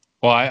yeah.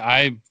 Well,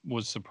 I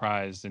was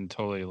surprised and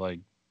totally like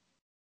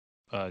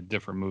a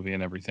different movie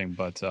and everything,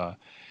 but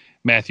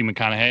Matthew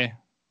McConaughey.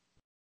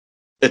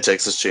 A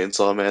Texas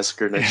Chainsaw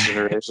Massacre Next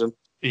Generation.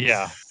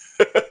 Yeah.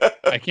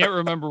 I can't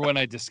remember when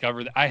I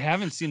discovered I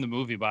haven't seen the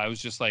movie, but I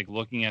was just like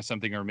looking at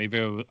something, or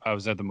maybe I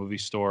was at the movie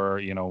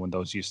store, when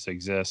those used to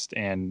exist,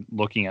 and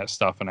looking at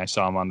stuff, and I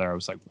saw them on there. I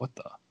was like, what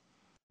the?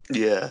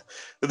 Yeah,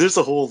 there's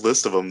a whole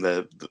list of them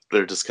that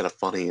they're just kind of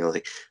funny.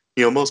 Like,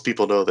 most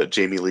people know that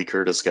Jamie Lee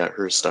Curtis got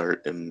her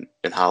start in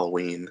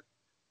Halloween.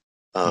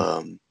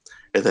 And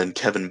then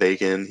Kevin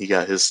Bacon, he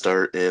got his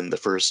start in the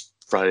first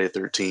Friday the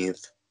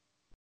 13th.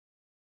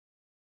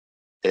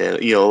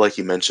 And, like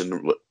you mentioned,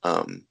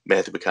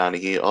 Matthew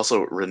McConaughey,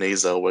 also Renee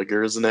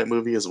Zellweger is in that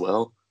movie as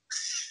well.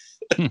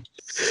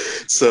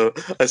 So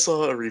I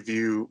saw a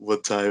review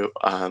one time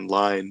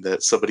online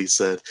that somebody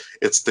said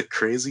it's the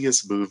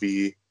craziest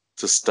movie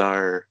to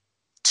star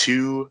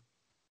two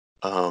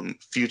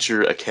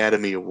future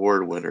Academy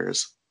Award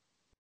winners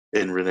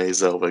in Renee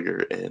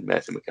Zellweger and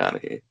Matthew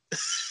McConaughey.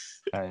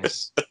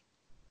 Nice.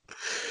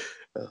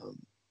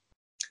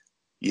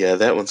 Yeah,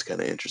 that one's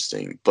kind of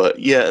interesting. But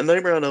yeah, A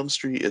Nightmare on Elm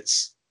Street,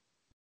 it's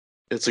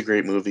a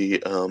great movie.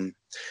 The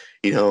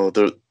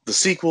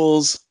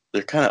sequels,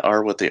 they kind of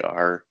are what they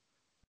are.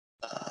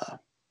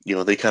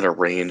 They kind of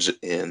range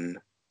in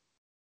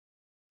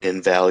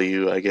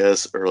value, I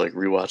guess, or like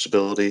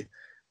rewatchability.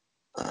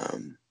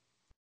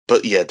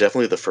 But yeah,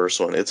 definitely the first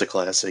one. It's a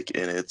classic,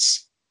 and it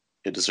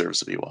deserves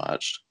to be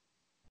watched.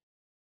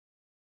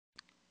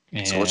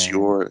 So what's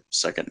your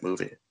second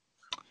movie?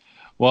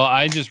 Well,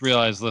 I just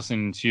realized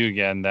listening to you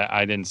again that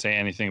I didn't say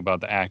anything about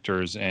the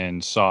actors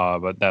in Saw,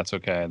 but that's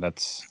okay. I'm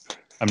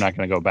not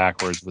going to go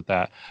backwards with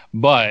that.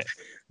 But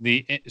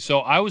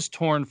so I was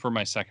torn for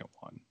my second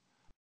one.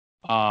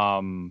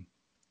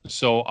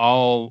 So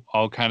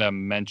I'll kind of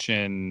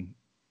mention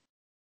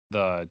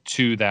the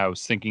two that I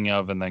was thinking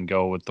of, and then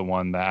go with the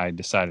one that I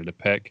decided to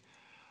pick.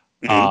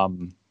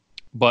 Mm-hmm.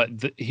 But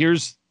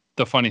here's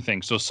the funny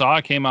thing. So Saw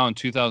came out in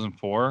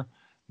 2004.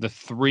 The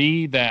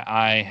three that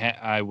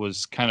I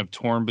was kind of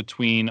torn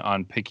between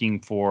on picking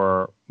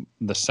for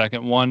the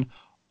second one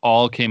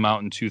all came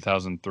out in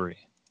 2003.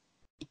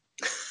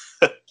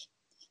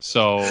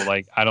 So,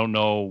 like, I don't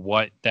know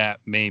what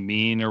that may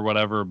mean or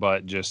whatever,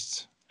 but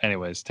just,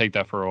 anyways, take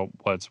that for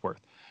what it's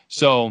worth.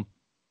 So,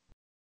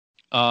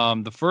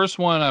 the first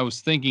one I was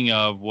thinking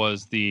of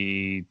was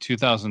the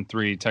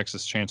 2003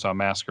 Texas Chainsaw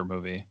Massacre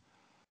movie.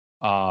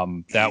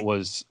 That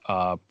was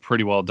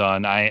pretty well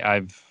done.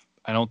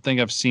 I don't think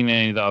I've seen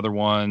any of the other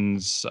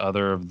ones,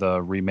 other of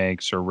the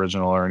remakes or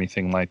original or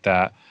anything like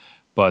that.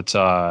 But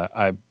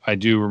I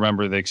do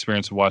remember the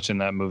experience of watching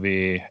that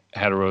movie.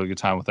 Had a really good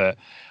time with it.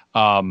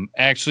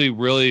 Actually,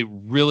 really,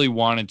 really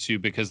wanted to,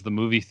 because the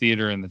movie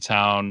theater in the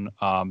town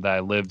that I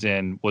lived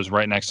in was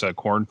right next to a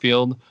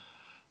cornfield.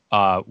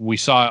 We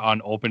saw it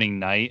on opening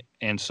night,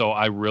 and so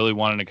I really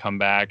wanted to come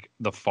back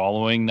the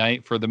following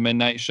night for the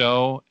midnight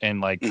show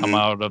and come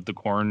out of the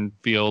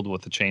cornfield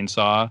with a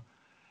chainsaw,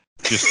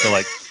 just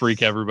to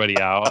freak everybody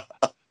out.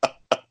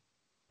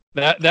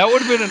 That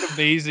would have been an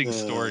amazing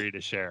story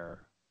to share.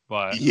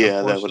 But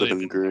yeah, that would have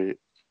been great.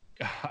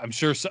 I'm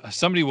sure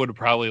somebody would have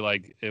probably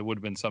it would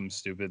have been something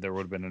stupid. There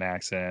would have been an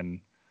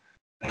accident.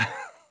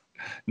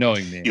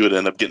 Knowing me, you would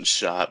end up getting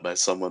shot by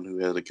someone who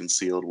had a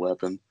concealed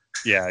weapon.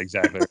 Yeah,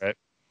 exactly right.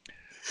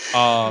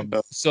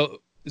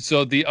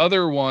 So the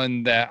other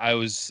one that I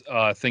was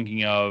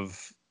thinking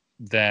of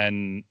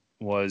then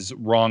was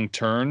Wrong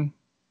Turn.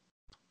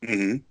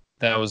 Mm-hmm.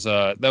 That was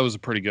a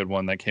pretty good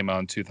one that came out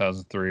in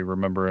 2003.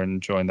 Remember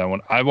enjoying that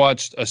one. I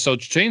watched so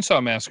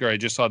Chainsaw Massacre. I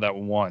just saw that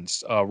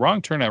once.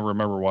 Wrong Turn I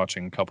remember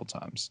watching a couple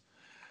times.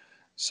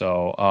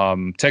 So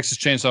Texas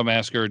Chainsaw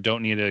Massacre,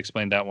 don't need to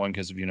explain that one,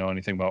 because if you know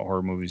anything about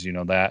horror movies, you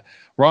know that.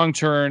 Wrong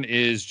Turn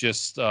is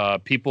just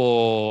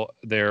people,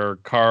 their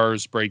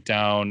cars break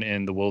down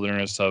in the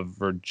wilderness of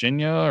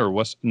Virginia or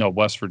West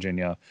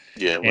Virginia.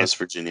 Yeah, West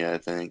Virginia, I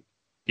think.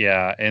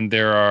 Yeah, and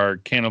there are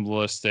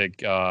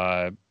cannibalistic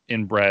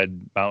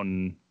inbred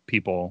mountain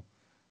people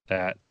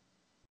that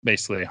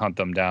basically hunt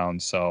them down.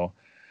 So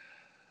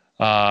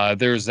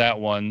there's that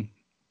one.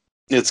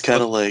 It's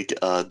kind of like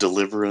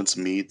Deliverance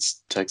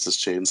meets Texas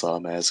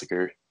Chainsaw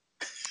Massacre.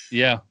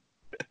 Yeah.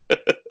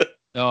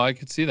 No, I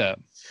could see that.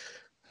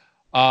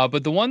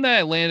 But the one that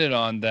I landed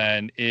on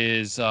then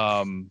is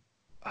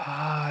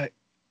I've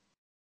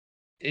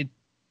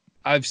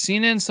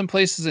seen it in some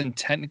places, and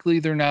technically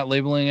they're not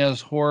labeling it as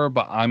horror,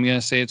 but I'm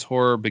gonna say it's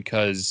horror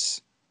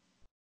because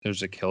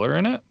there's a killer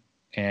in it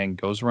and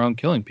goes around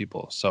killing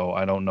people. So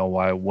I don't know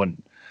why I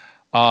wouldn't.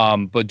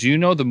 But do you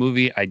know the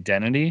movie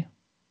Identity?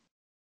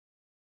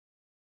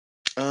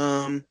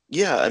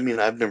 Yeah, I mean,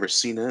 I've never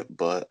seen it,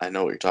 but I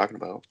know what you're talking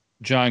about.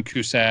 John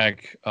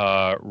Cusack,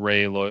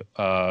 Ray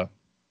Liotta,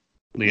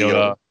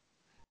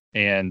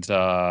 and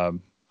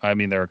I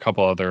mean, there are a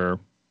couple other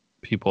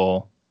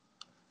people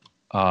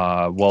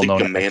well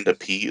known. Amanda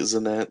Peet is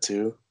in that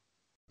too.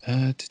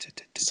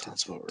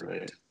 Sounds about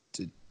right.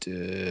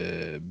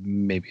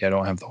 Maybe I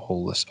don't have the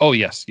whole list. Oh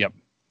yes, yep,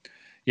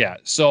 yeah.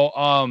 So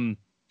I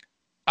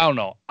don't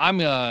know. I'm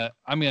gonna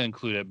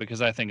include it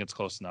because I think it's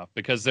close enough,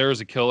 because there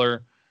is a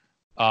killer.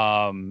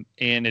 And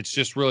it's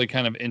just really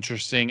kind of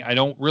interesting. I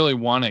don't really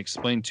want to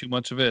explain too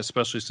much of it,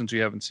 especially since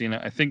you haven't seen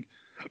it. I think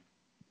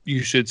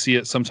you should see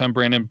it sometime,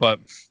 Brandon. But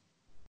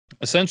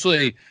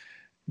essentially,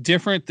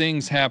 different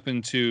things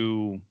happen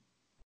to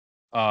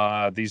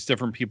these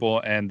different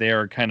people, and they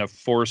are kind of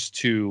forced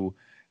to.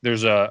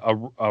 There's a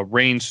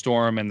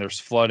rainstorm and there's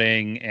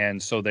flooding,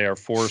 and so they are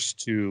forced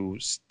to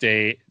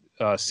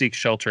seek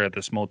shelter at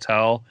this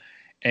motel.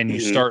 And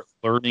you start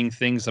learning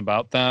things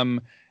about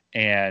them,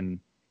 and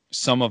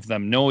some of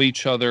them know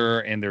each other,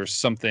 and there's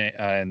something,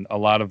 and a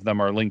lot of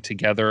them are linked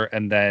together,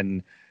 and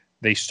then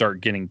they start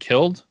getting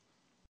killed,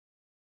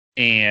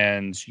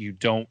 and you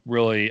don't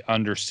really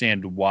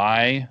understand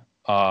why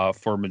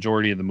for a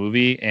majority of the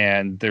movie.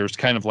 And there's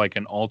kind of like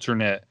an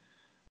alternate,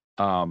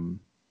 a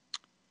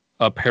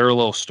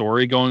parallel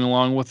story going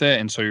along with it,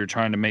 and so you're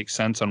trying to make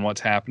sense on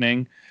what's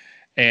happening.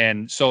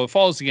 And so it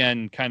falls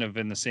again kind of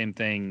in the same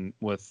thing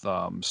with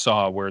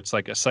Saw, where it's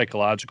like a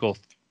psychological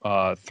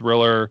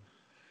thriller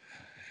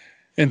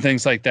and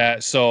things like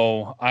that.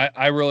 So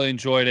I really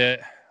enjoyed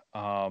it.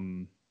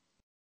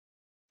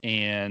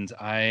 And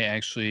I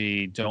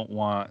actually don't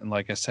want,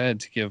 like I said,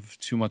 to give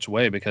too much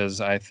away,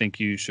 because I think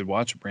you should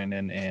watch it,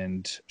 Brandon,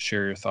 and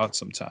share your thoughts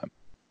sometime.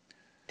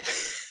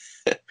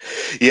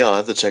 Yeah, I'll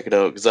have to check it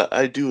out because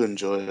I do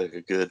enjoy like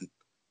a good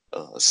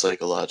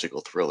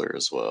psychological thriller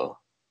as well.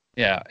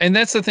 Yeah, and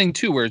that's the thing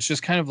too, where it's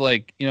just kind of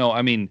like,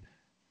 I mean,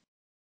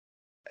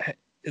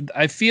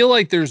 I feel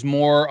like there's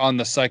more on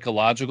the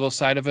psychological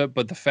side of it,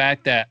 but the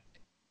fact that,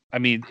 I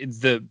mean,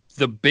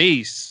 the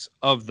base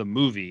of the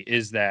movie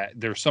is that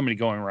there's somebody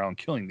going around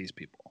killing these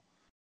people.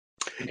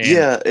 And,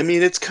 yeah, I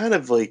mean, it's kind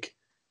of like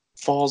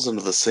falls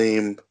into the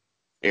same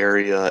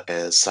area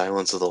as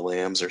Silence of the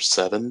Lambs or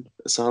Seven,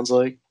 it sounds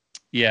like.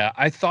 Yeah,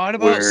 I thought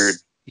about,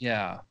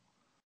 yeah,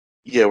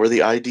 where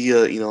the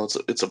idea,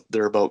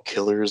 they're about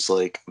killers,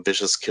 like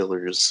vicious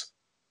killers.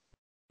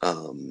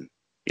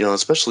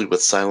 Especially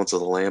with Silence of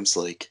the Lambs,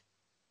 like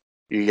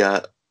you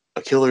got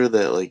a killer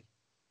that like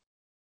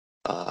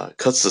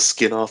cuts the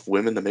skin off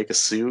women to make a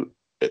suit.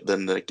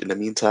 Then, like, in the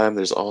meantime,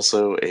 there's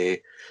also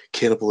a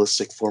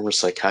cannibalistic former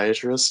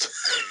psychiatrist.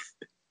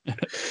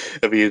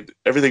 I mean,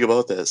 everything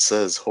about that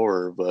says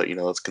horror, but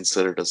it's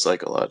considered a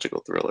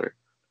psychological thriller.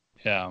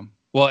 Yeah.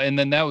 Well, and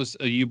then that was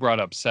you brought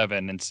up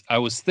Seven, and I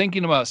was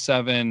thinking about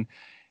Seven,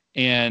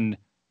 and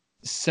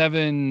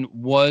Seven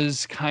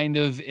was kind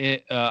of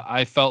it.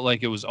 I felt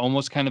like it was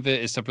almost kind of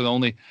it, except for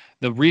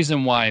the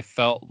reason why I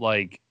felt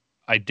like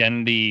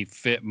Identity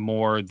fit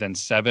more than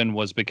Seven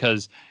was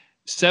because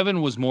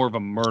Seven was more of a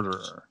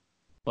murderer.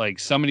 Like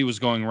somebody was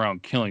going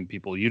around killing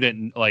people. You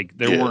didn't like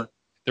there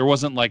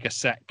wasn't like a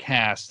set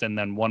cast and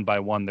then one by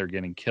one they're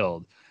getting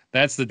killed.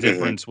 That's the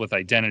difference with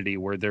Identity,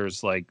 where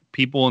there's like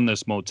people in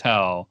this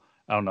motel.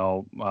 I don't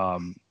know,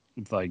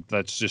 like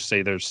let's just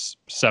say there's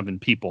 7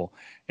 people,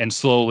 and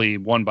slowly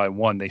one by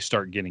one they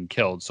start getting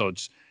killed. So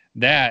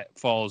that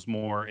falls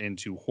more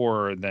into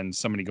horror than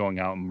somebody going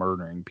out and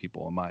murdering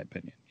people, in my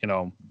opinion.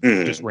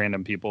 Just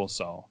random people.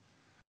 So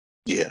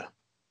yeah.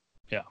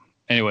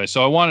 Anyway,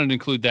 so I wanted to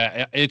include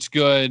that. It's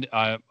good.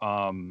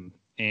 And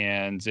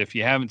if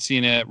you haven't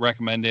seen it,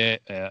 recommend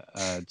it.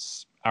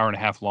 It's hour and a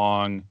half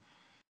long.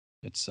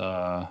 It's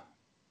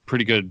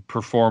pretty good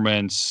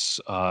performance,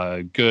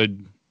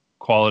 good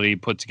quality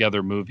put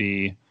together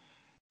movie.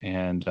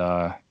 And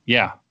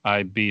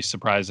I'd be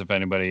surprised if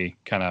anybody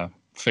kind of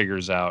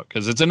figures out,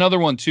 because it's another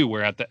one too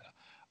where at the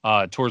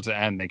towards the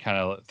end they kind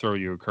of throw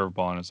you a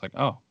curveball and it's like,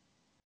 oh,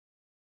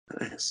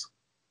 nice.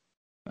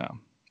 Yeah.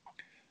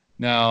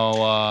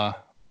 Now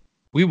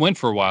we went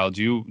for a while.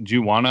 Do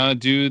you want to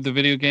do the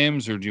video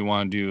games, or do you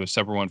want to do a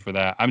separate one for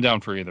that? I'm down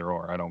for either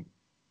or. I don't.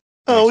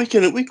 Oh, we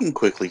can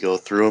quickly go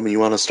through them. You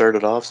want to start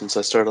it off since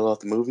I started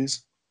off the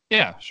movies?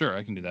 Yeah, sure,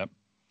 I can do that.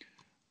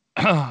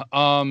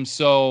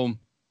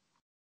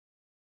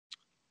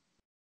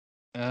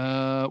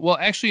 Well,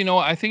 actually,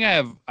 I think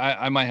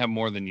I might have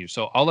more than you,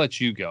 so I'll let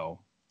you go.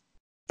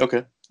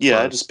 Okay. Yeah,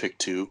 first. I just picked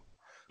 2.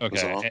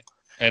 Okay.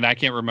 And I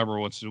can't remember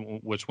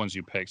which ones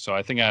you picked, so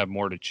I think I have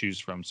more to choose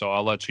from. So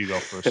I'll let you go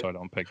first, so I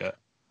don't pick it.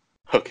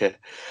 Okay.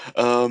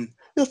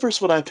 The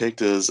first one I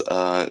picked is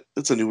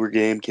it's a newer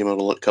game, came out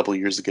a couple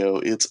years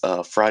ago. It's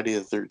Friday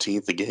the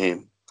 13th, the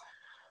game.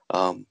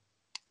 It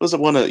was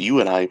one that you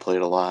and I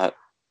played a lot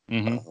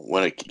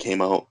when it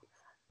came out,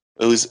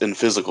 at least in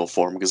physical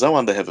form, because I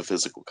wanted to have a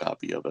physical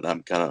copy of it.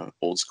 I'm kind of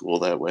old school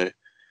that way.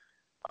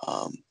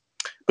 But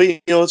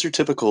it's your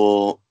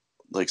typical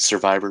like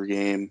Survivor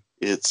game.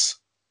 It's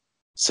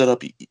set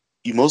up.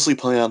 You mostly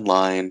play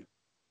online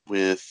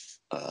with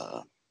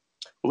what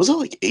was it,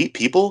 like 8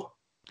 people?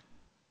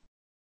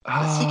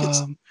 I think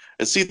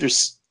it's either.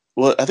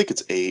 Well, I think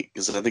it's 8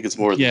 because I think it's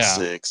more than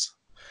 6.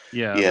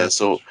 Yeah.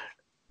 So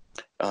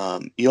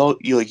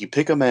you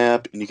pick a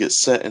map and you get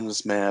set in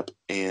this map,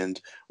 and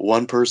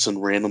one person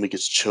randomly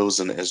gets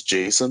chosen as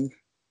Jason,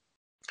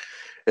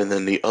 and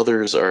then the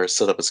others are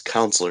set up as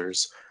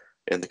counselors,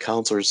 and the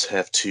counselors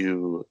have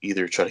to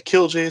either try to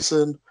kill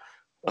Jason,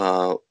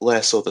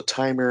 lasso the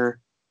timer,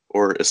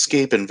 or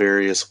escape in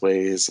various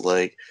ways,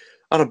 like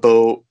on a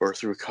boat or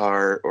through a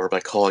car or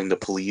by calling the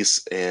police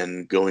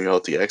and going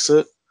out the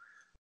exit.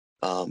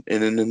 And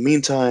in the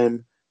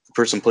meantime, the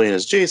person playing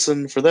as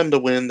Jason, for them to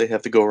win, they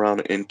have to go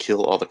around and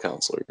kill all the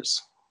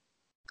counselors.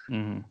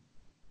 Mm-hmm.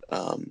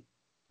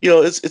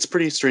 It's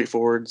pretty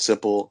straightforward,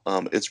 simple.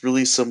 It's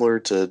really similar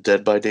to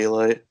Dead by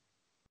Daylight.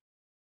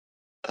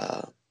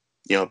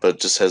 But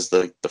just has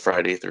the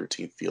Friday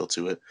 13th feel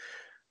to it.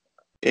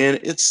 And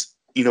it's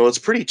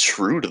pretty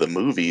true to the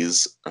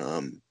movies.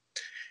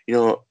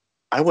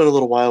 I went a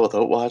little while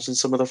without watching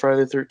some of the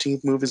Friday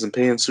 13th movies and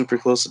paying super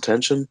close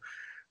attention,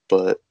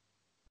 but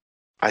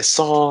I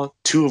saw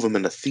two of them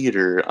in the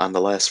theater on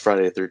the last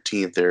Friday the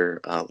 13th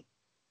there.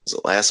 Was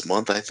it last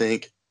month, I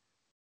think?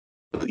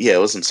 Yeah,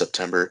 it was in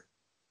September.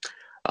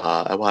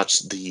 I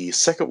watched the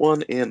second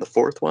one and the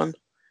fourth one,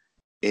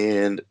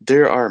 and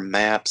there are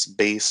maps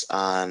based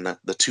on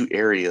the two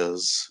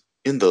areas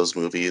in those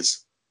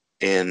movies,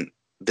 and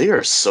they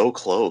are so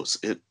close.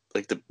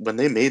 When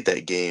they made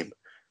that game,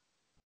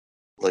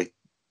 like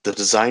the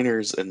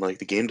designers and like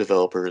the game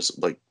developers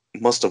like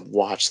must have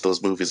watched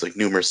those movies like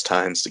numerous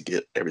times to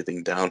get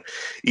everything down,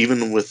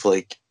 even with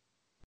like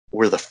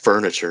where the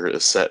furniture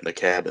is set in the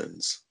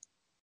cabins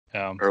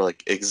Yeah. are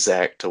like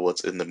exact to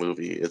what's in the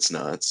movie. It's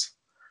nuts.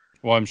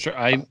 Well, I'm sure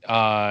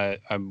I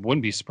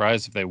wouldn't be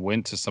surprised if they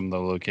went to some of the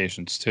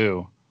locations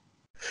too.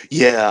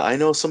 Yeah, I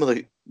know some of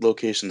the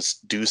locations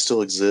do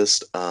still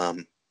exist.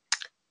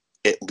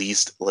 At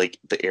least like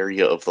the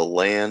area of the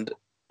land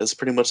is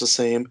pretty much the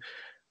same.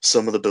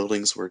 Some of the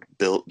buildings were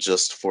built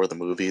just for the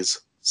movies,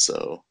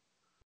 so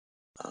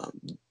um,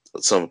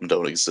 some of them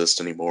don't exist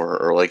anymore,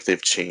 or like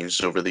they've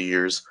changed over the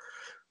years.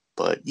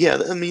 But yeah,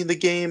 I mean the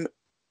game,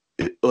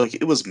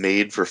 it was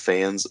made for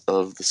fans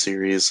of the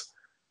series.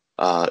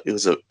 It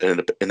was an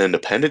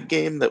independent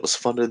game that was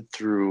funded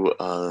through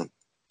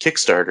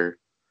Kickstarter,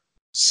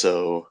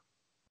 so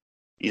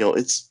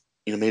it's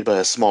made by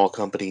a small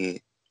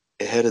company.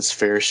 It had its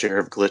fair share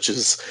of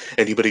glitches.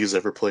 Anybody who's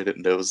ever played it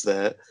knows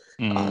that.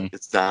 Mm.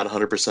 It's not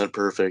 100%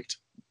 perfect,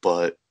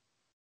 but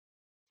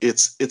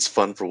it's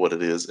fun for what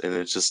it is, and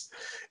it's just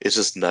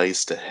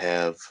nice to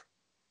have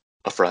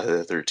a Friday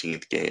the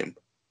 13th game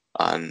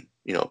on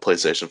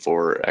PlayStation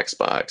 4,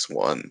 Xbox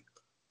One,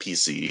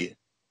 PC,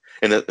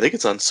 and I think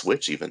it's on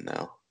Switch even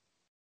now.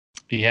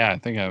 Yeah, I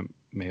think I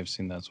may have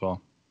seen that as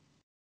well.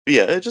 But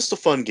yeah, it's just a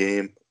fun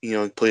game.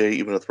 Play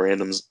even with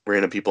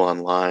random people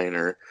online,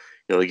 or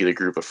to get a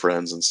group of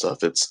friends and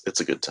stuff.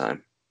 It's a good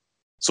time.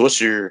 So what's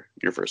your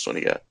first one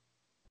you got?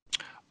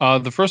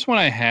 The first one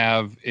I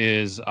have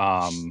is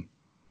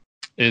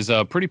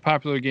a pretty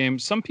popular game.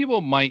 Some people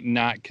might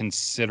not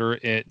consider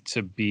it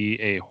to be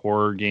a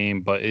horror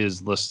game, but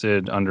is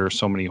listed under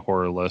so many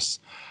horror lists.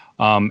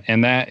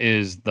 And that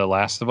is The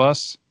Last of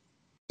Us.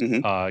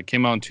 Mm-hmm. It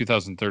came out in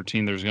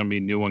 2013. There's going to be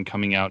a new one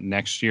coming out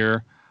next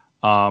year.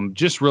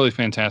 Just really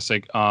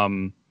fantastic.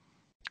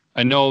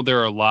 I know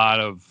there are a lot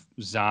of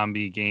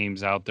zombie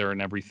games out there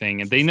and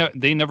everything, and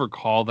they never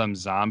call them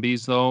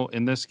zombies though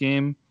in this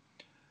game.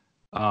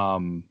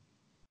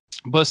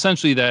 But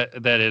essentially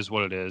that is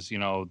what it is.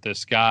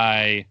 This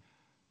guy,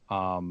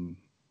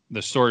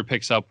 the story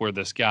picks up where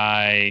this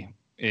guy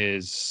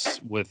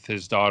is with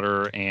his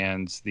daughter,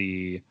 and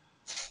the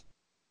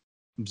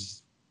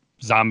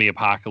zombie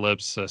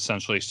apocalypse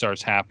essentially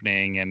starts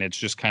happening, and it's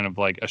just kind of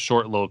like a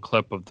short little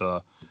clip of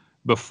the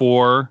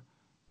before,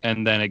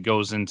 and then it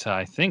goes into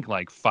I think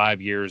like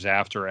 5 years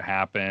after it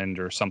happened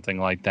or something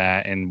like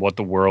that, and what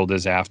the world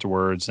is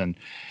afterwards. And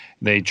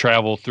they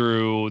travel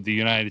through the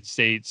United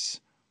States,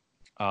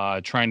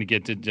 trying to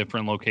get to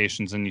different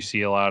locations, and you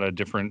see a lot of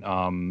different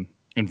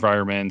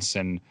environments,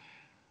 and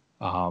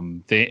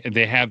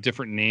they have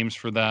different names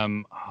for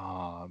them.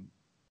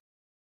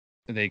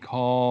 They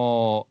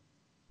call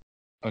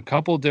a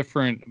couple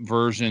different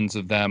versions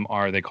of them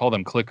they call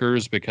them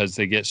clickers because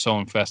they get so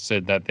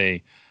infested that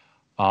they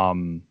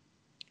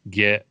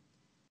get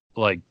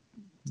like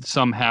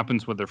some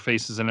happens with their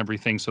faces and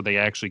everything, so they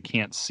actually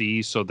can't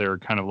see, so they're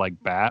kind of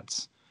like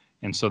bats,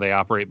 and so they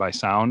operate by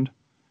sound.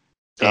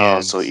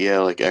 Oh, so yeah,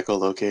 like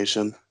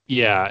echolocation.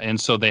 Yeah, and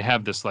so they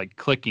have this like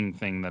clicking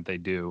thing that they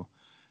do,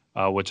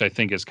 which I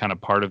think is kind of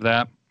part of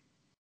that.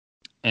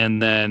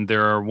 And then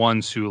there are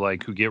ones who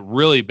get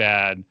really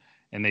bad,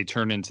 and they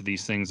turn into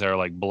these things that are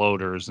like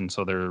bloaters, and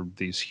so they're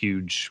these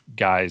huge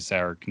guys that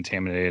are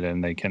contaminated,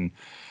 and they can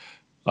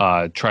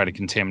try to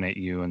contaminate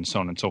you, and so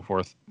on and so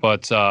forth.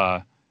 But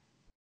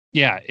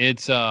yeah,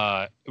 it's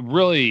a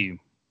really,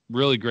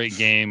 really great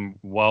game,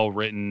 well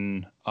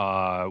written,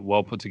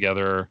 well put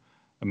together.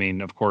 I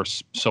mean, of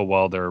course, so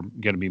well they're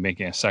going to be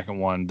making a second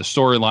one. The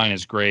storyline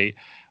is great.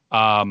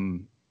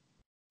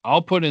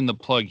 I'll put in the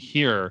plug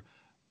here.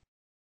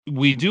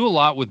 We do a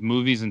lot with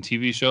movies and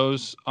TV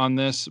shows on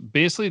this.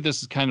 Basically,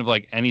 this is kind of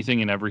like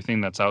anything and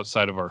everything that's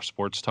outside of our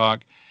sports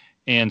talk.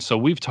 And so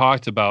we've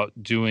talked about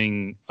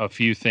doing a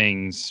few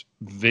things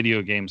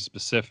video game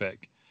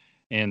specific.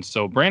 And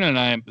so Brandon and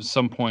I, at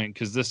some point,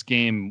 because this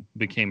game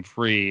became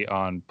free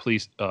on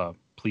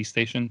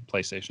PlayStation,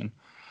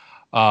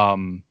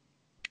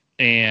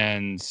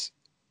 and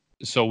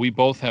so we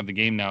both have the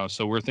game now.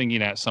 So we're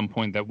thinking at some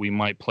point that we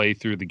might play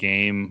through the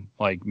game,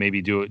 like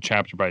maybe do it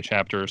chapter by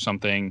chapter or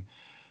something,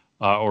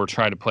 or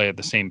try to play at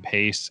the same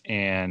pace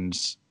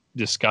and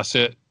discuss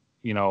it,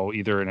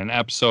 either in an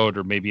episode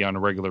or maybe on a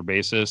regular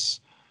basis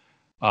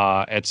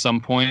at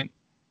some point.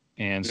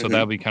 And so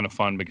that'll be kind of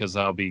fun because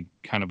that'll be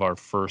kind of our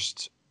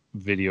first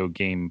video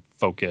game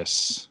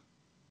focus.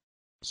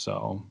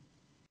 So,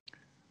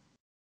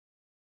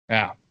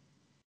 yeah.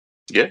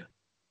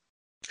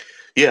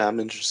 Yeah, I'm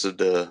interested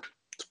to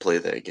play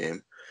that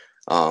game.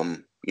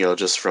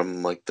 Just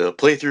from like the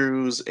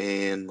playthroughs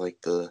and like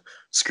the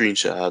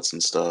screenshots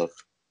and stuff.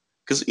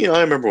 Because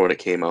I remember when it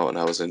came out and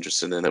I was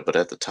interested in it, but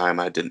at the time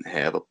I didn't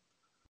have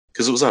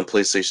because it was on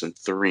PlayStation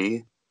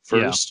 3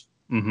 first.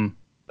 Yeah. Mm-hmm.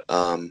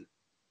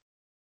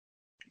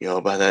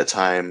 By that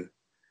time,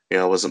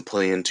 I wasn't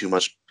playing too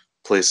much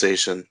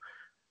PlayStation.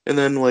 And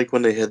then like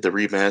when they had the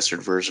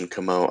remastered version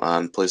come out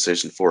on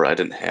PlayStation 4, I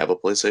didn't have a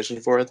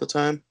PlayStation 4 at the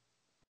time.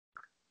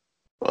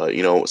 But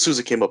as soon as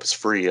it came up as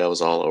free, I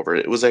was all over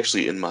it. It was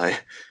actually in my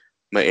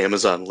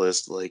Amazon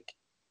list, like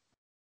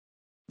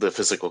the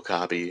physical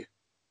copy,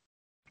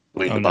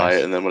 waiting to buy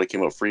it. And then when it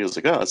came out free, I was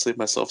like, oh, I saved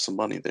myself some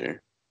money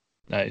there.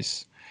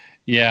 Nice.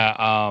 Yeah.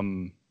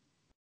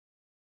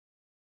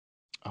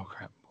 Oh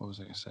crap! What was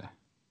I gonna say?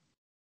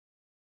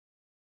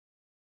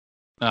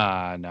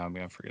 Now I'm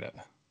gonna forget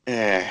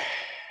it.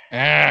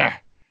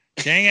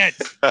 Dang it!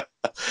 Well,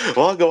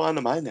 I'll go on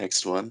to my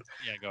next one.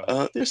 Yeah, go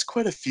ahead. There's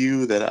quite a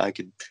few that I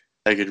could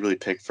really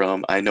pick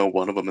from. I know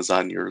one of them is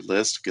on your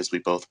list because we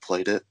both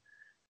played it,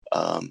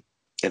 and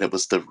it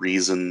was a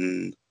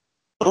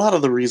lot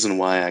of the reason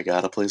why I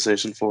got a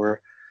PlayStation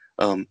 4.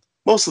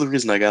 Most of the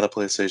reason I got a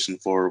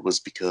PlayStation 4 was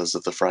because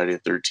of the Friday the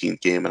 13th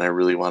game, and I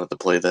really wanted to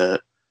play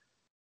that.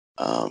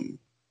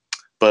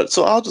 But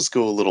so I'll just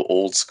go a little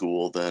old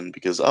school then,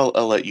 because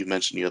I'll let you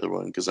mention the other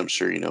one because I'm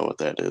sure you know what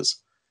that is.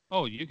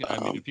 Oh, you can. I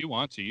mean, if you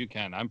want to, you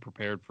can. I'm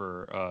prepared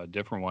for a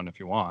different one if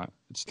you want.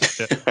 It's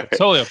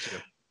totally up to you.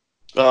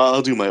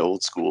 I'll do my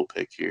old school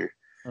pick here.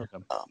 Okay.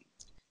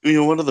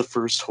 One of the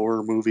first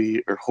horror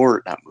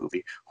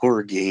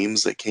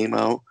games that came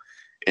out,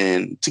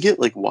 and to get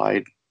like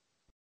wide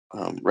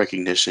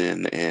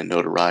recognition and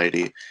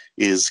notoriety,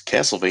 is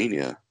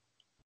Castlevania.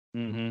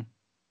 Mm-hmm.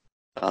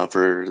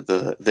 For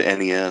the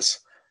NES.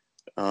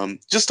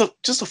 Just a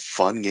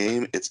fun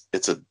game.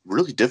 It's a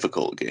really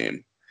difficult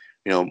game.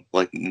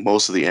 Like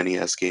most of the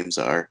NES games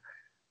are.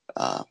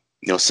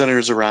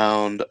 Centers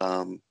around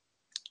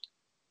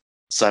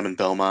Simon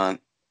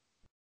Belmont.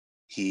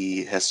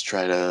 He has to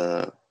try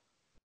to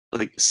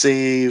like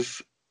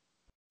save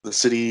the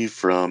city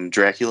from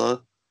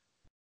Dracula.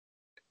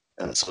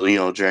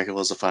 So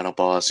Dracula's the final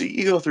boss.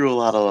 You go through a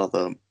lot of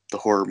the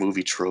horror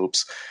movie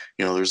tropes.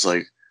 There's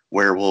like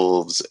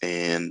werewolves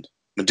and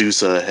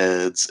Medusa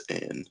heads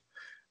and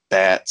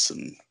bats,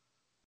 and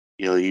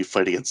you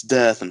fight against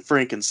death and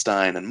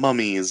Frankenstein and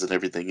mummies and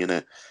everything in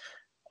it.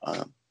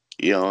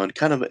 And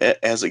kind of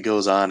as it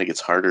goes on, it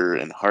gets harder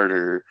and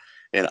harder.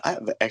 And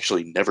I've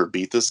actually never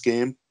beat this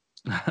game.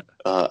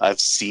 I've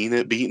seen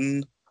it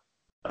beaten.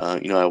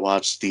 I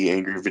watched the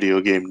Angry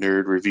Video Game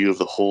Nerd review of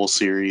the whole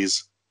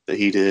series that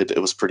he did. It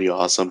was pretty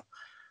awesome.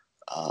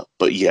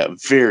 But yeah,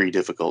 very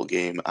difficult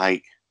game.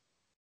 I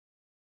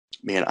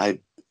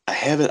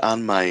have it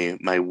on my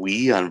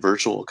Wii on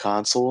Virtual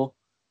Console,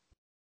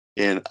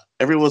 and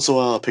every once in a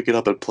while I'll pick it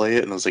up and play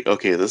it, and I was like,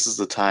 okay, this is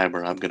the time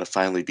where I'm gonna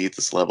finally beat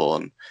this level,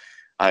 and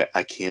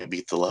I can't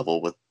beat the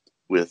level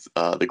with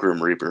the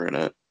Grim Reaper in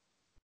it.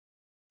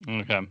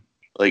 Okay.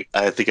 Like,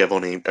 I think I've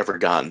only ever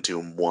gotten to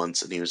him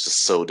once, and he was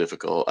just so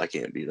difficult, I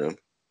can't beat him.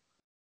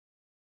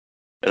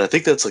 And I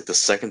think that's like the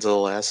second to the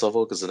last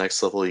level, because the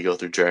next level you go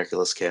through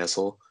Dracula's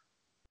castle,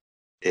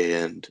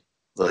 and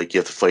like you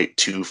have to fight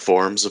two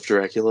forms of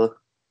Dracula.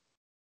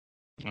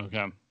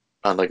 Okay.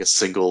 On like a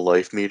single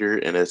life meter,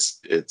 and it's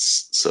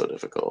so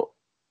difficult.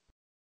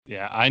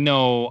 Yeah, I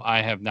know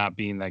I have not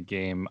beaten that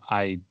game.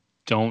 I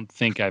don't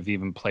think I've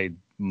even played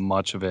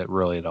much of it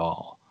really at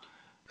all.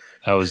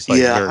 That was like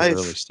very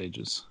early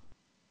stages.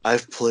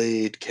 I've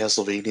played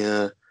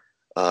Castlevania,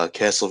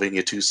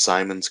 Castlevania 2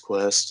 Simon's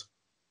Quest,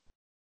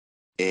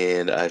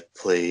 and I've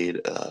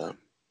played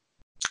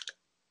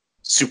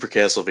Super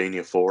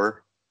Castlevania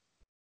 4,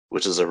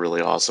 which is a really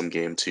awesome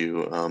game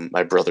too.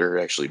 My brother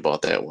actually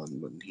bought that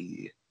one when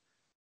he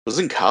was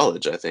in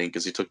college, I think,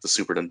 because he took the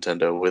Super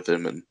Nintendo with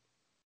him and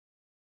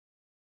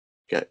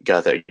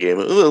got that game.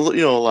 A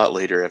lot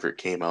later after it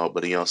came out,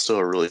 but still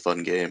a really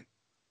fun game.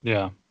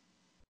 Yeah.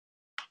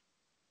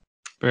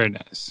 Very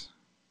nice.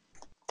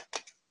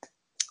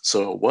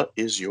 So, what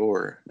is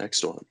your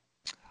next one?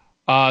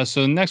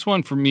 So the next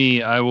one for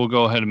me, I will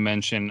go ahead and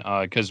mention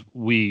because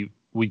we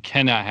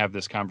cannot have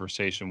this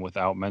conversation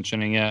without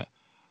mentioning it.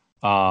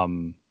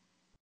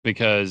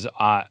 Because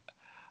I'm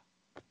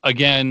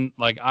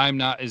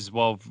not as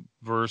well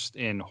versed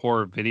in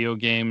horror video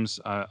games.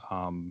 I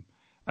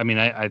mean,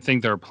 I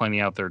think there are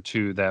plenty out there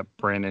too that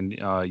Brandon,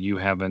 you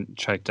haven't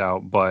checked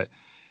out, but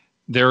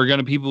there are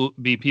going to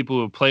be people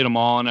who have played them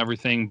all and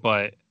everything.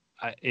 But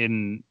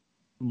in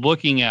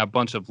looking at a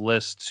bunch of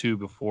lists too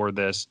before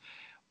this,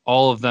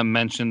 all of them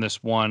mentioned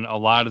this one. A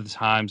lot of the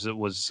times it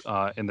was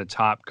in the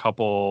top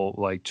couple,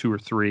 like 2 or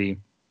 3.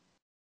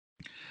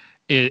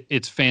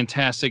 It's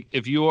fantastic.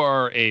 If you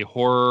are a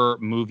horror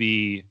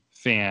movie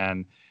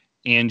fan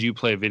and you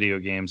play video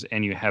games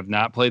and you have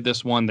not played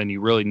this one, then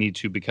you really need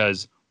to,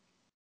 because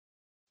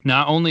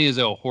not only is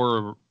it a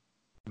horror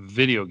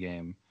video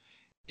game,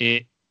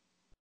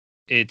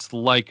 it's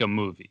like a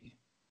movie.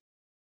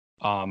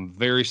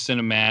 Very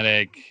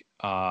cinematic.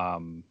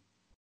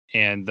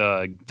 And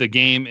the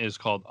game is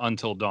called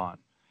Until Dawn.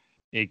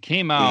 It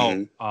came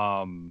out.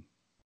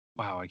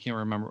 Wow, I can't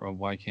remember.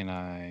 Why can't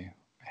I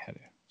had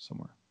it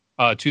somewhere.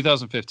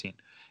 2015.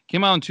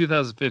 Came out in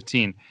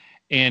 2015,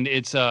 and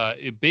it's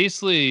it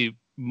basically,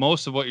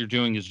 most of what you're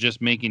doing is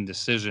just making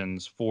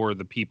decisions for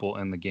the people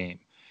in the game.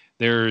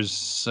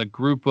 There's a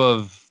group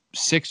of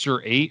 6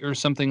 or 8 or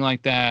something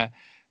like that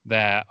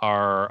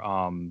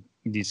are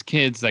these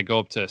kids that go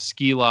up to a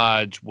ski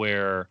lodge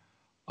where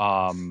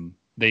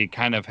they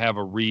kind of have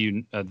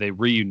they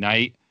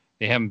reunite.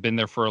 They haven't been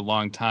there for a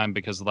long time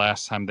because the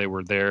last time they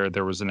were there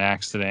was an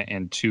accident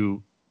and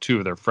two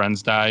of their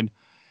friends died.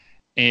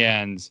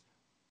 And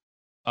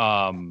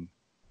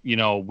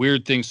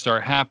weird things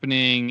start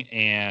happening,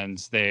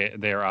 and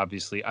they're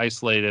obviously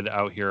isolated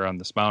out here on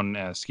this mountain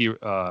at a ski,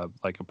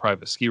 like a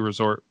private ski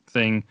resort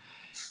thing.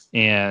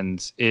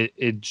 And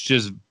it's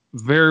just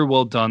very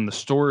well done. The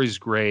story's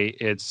great.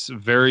 It's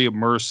very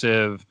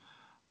immersive.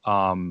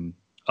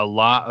 A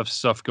lot of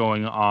stuff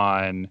going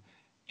on,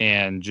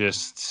 and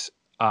just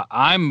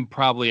I'm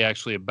probably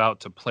actually about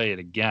to play it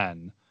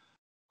again.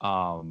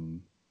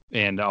 And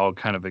I'll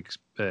kind of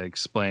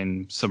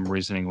explain some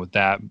reasoning with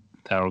that.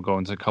 That'll go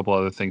into a couple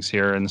other things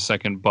here in a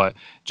second, but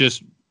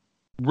just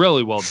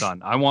really well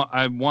done. I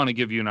want to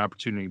give you an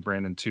opportunity,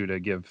 Brandon, too, to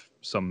give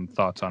some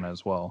thoughts on it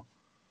as well.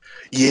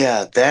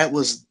 Yeah, that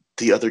was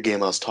the other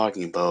game I was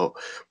talking about,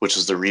 which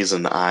is the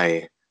reason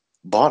I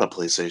bought a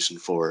PlayStation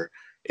 4.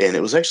 And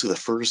it was actually the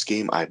first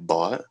game I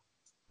bought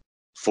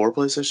for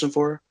PlayStation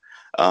 4.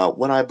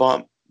 When I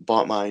bought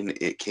mine,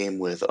 it came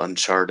with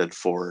Uncharted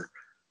 4.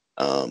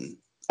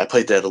 I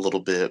played that a little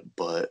bit,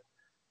 but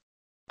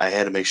I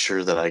had to make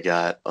sure that I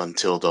got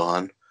Until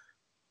Dawn.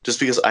 Just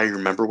because I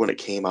remember when it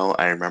came out,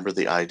 I remember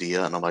the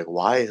idea, and I'm like,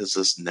 why has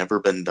this never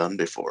been done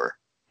before?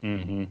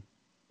 Mm-hmm.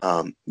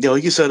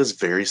 Like you said, it's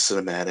very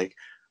cinematic.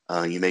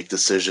 You make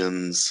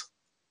decisions.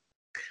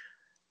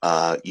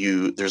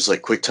 There's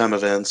like quick time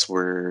events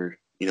where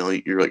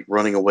you're like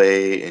running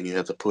away and you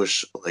have to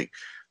push like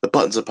the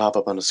buttons that pop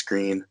up on the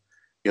screen.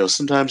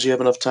 Sometimes you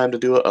have enough time to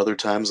do it. Other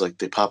times, like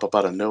they pop up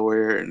out of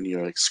nowhere and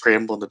you're like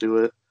scrambling to do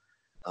it.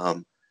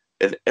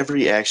 And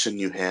every action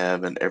you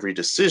have and every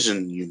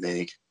decision you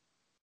make,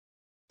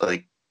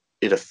 like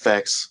it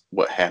affects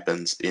what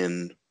happens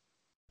in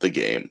the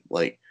game.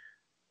 Like,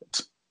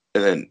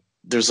 and then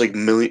there's like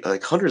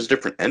hundreds of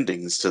different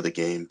endings to the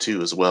game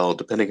too, as well,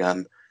 depending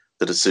on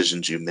the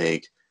decisions you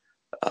make.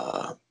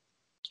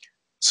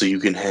 So you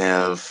can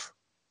have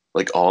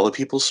like all the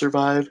people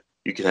survive.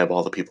 You can have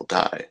all the people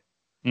die,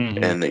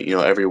 and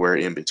everywhere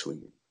in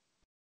between.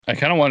 I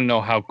kind of want to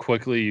know how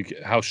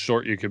how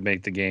short you could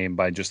make the game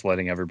by just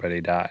letting everybody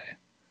die.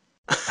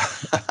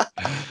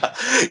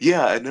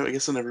 Yeah, I know. I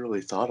guess I never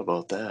really thought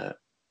about that.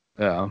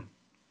 Yeah.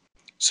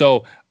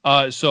 So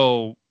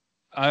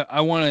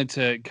I wanted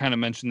to kind of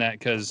mention that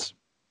because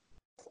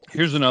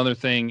here's another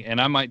thing,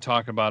 and I might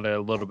talk about it a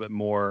little bit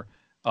more.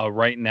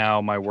 Right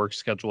now, my work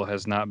schedule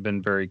has not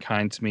been very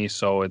kind to me,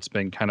 so it's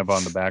been kind of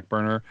on the back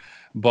burner.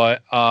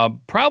 But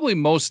probably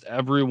most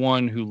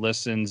everyone who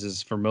listens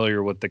is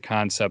familiar with the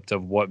concept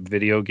of what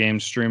video game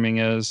streaming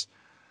is.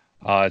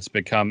 It's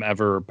become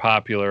ever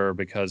popular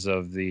because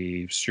of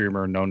the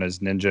streamer known as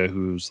Ninja,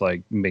 who's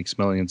like makes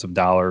millions of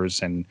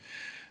dollars and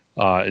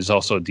is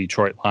also a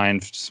Detroit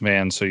Lions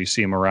fan, so you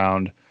see him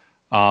around.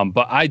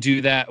 But I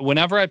do that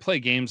whenever I play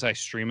games. I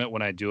stream it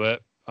when I do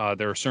it.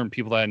 There are certain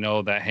people that I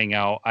know that hang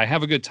out. I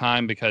have a good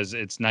time because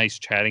it's nice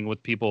chatting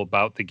with people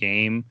about the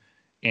game,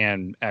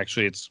 and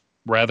actually it's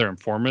rather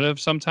informative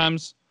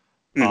sometimes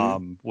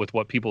with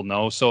what people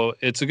know. So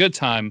it's a good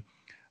time.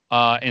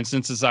 And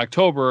since it's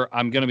October,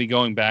 I'm going to be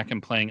going back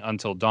and playing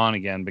Until Dawn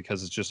again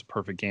because it's just a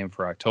perfect game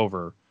for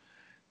October.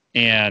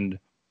 And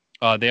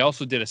they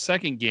also did a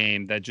second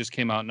game that just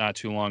came out not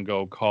too long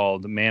ago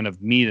called Man of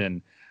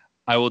Medan.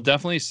 I will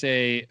definitely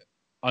say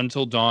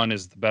Until Dawn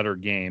is the better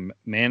game.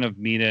 Man of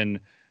Medan,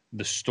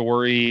 the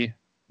story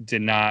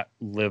did not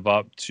live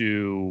up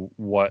to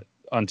what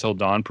Until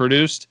Dawn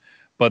produced,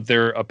 but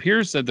there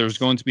appears that there's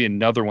going to be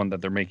another one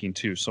that they're making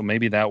too. So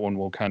maybe that one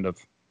will kind of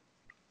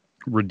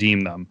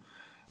redeem them.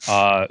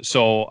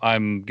 So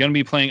I'm going to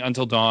be playing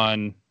Until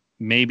Dawn.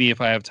 Maybe if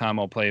I have time,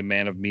 I'll play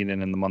Man of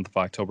Medan in the month of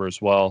October as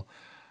well.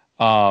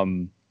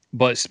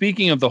 But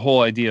speaking of the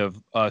whole idea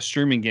of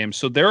streaming games,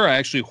 so there are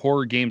actually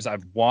horror games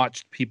I've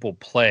watched people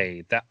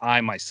play that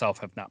I myself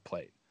have not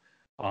played.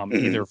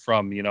 Either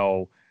from,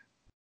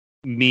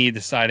 me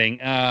deciding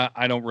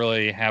I don't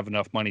really have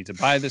enough money to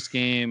buy this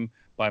game,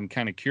 but I'm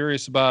kind of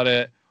curious about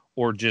it,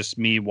 or just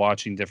me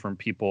watching different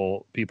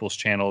people's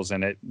channels,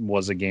 and it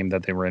was a game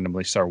that they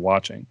randomly start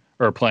watching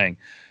or playing.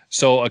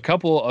 So a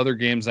couple other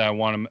games that I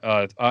want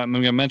to I'm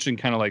going to mention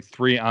kind of like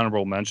 3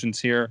 honorable mentions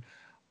here.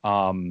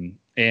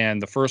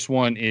 And the first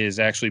one is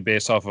actually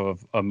based off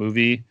of a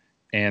movie,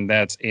 and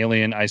that's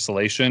Alien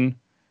Isolation.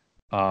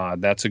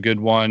 That's a good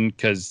one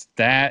because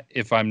that,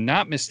 if I'm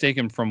not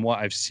mistaken from what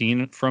I've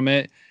seen from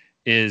it,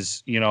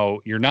 is,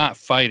 you're not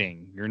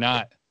fighting, you're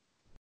not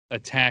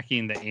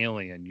attacking the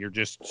alien, you're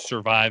just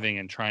surviving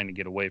and trying to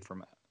get away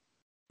from it.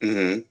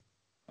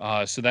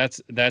 Mm-hmm. So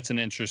that's an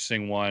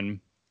interesting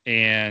one.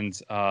 And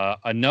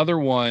another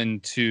one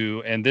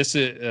too, and this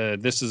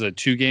is a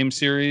 2-game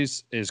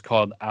series, is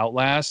called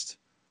Outlast.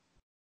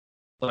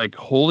 Like,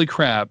 holy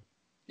crap,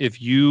 if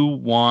you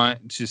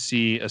want to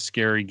see a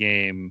scary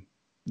game,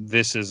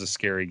 this is a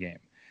scary game.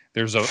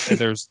 There's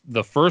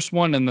the first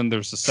one, and then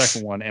there's the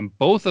second one, and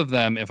both of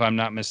them, if I'm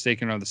not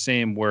mistaken, are the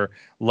same, where,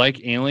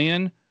 like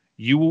Alien,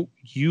 you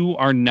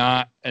are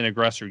not an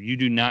aggressor. You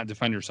do not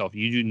defend yourself.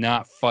 You do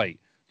not fight.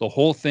 The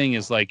whole thing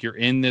is like you're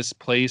in this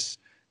place,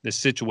 this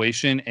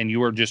situation, and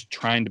you are just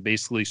trying to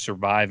basically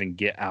survive and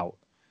get out.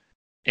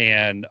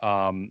 And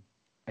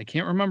I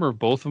can't remember if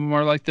both of them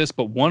are like this,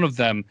 but one of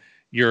them,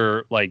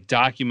 you're like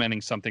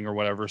documenting something or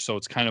whatever. So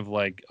it's kind of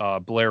like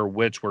Blair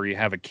Witch, where you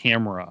have a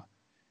camera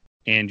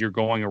and you're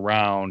going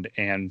around,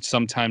 and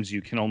sometimes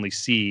you can only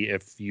see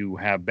if you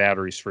have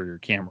batteries for your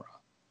camera.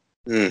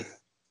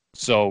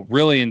 So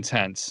really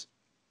intense.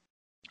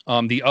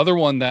 The other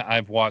one that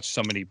I've watched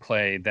somebody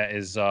play that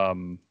is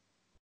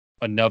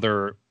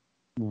another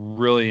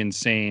really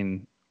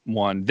insane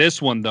one.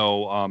 This one,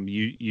 though,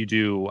 you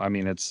do, I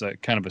mean, it's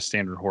kind of a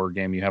standard horror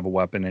game. You have a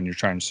weapon and you're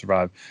trying to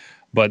survive.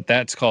 But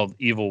that's called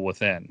Evil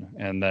Within.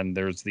 And then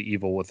there's the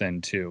Evil Within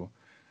 2.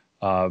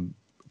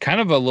 Kind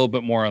of a little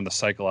bit more on the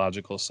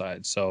psychological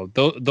side. So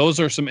those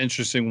are some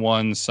interesting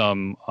ones,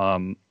 some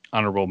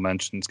honorable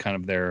mentions kind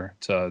of there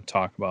to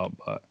talk about.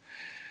 But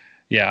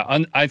yeah,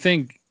 I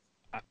think,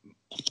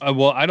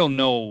 well, I don't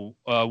know.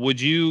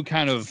 Would you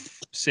kind of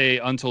say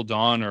Until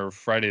Dawn or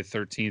Friday the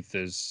 13th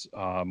is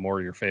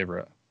more your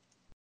favorite?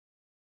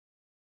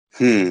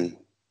 Well,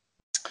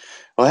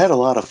 I had a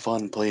lot of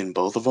fun playing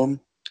both of them.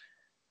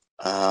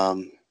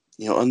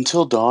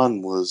 Until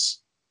Dawn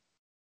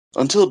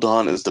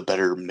is the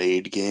better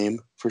made game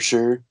for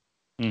sure.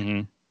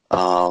 Mm-hmm.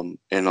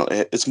 And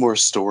it's more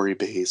story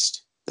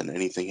based than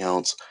anything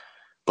else.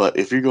 But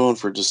if you're going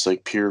for just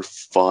like pure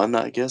fun,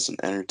 I guess, and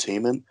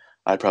entertainment,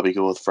 I'd probably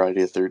go with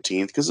Friday the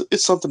 13th because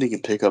it's something you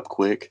can pick up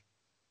quick.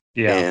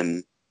 Yeah.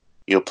 And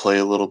play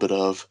a little bit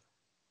of,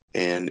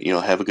 and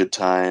have a good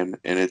time.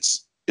 And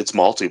it's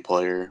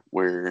multiplayer,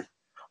 where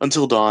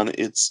Until Dawn,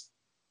 it's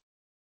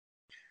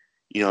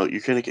you're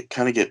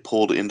gonna get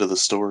pulled into the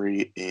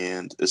story,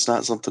 and it's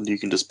not something you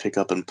can just pick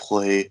up and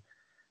play.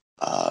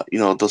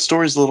 The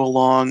story's a little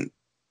long.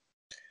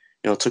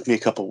 It took me a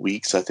couple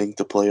weeks, I think,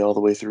 to play all the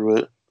way through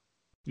it.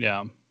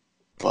 Yeah.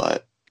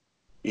 But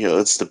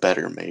it's the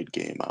better made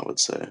game, I would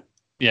say.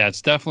 Yeah,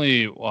 it's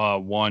definitely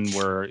one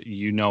where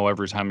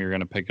every time you're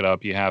going to pick it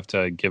up, you have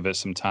to give it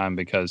some time,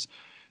 because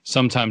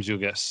sometimes you'll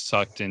get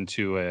sucked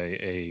into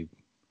a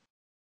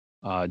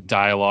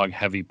dialogue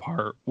heavy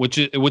part, which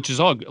is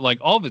all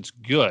of it's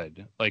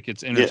good, like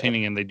it's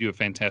entertaining, and they do a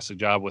fantastic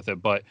job with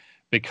it. But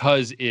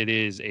because it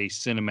is a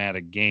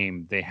cinematic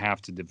game, they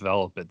have to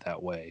develop it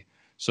that way.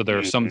 So there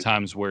are some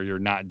times where you're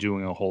not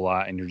doing a whole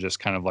lot and you're just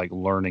kind of like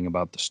learning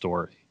about the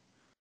story.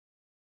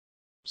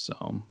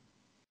 So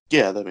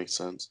yeah, that makes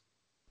sense.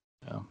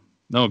 Yeah.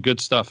 No, good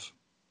stuff.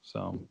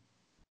 So,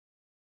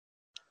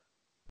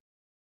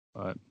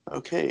 but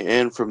okay,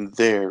 and from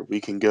there we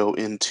can go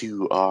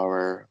into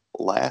our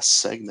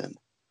last segment,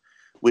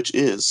 which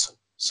is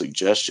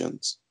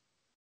suggestions.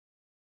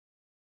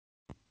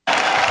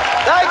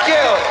 Thank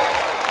you.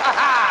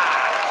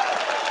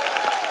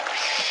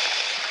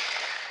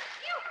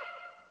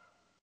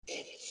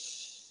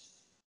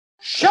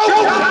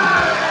 Showtime!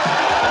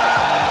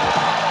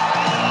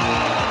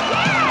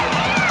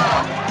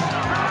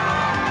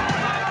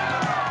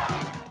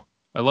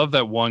 I love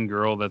that one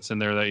girl that's in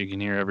there that you can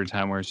hear every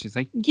time, where she's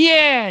like,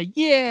 yeah,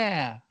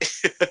 yeah.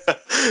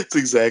 That's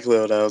exactly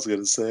what I was going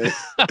to say.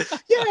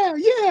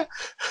 Yeah.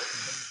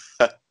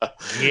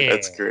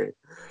 That's great.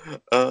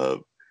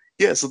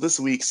 Yeah, so this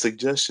week's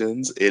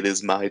suggestions, it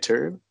is my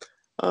turn.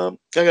 I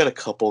got a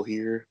couple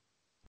here,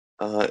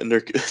 and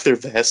they're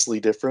vastly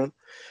different.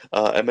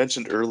 I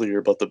mentioned earlier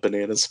about the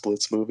Banana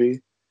Splits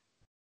movie.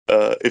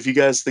 If you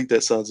guys think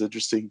that sounds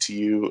interesting to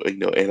you,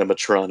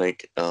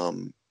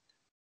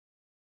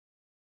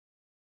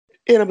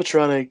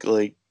 animatronic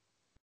like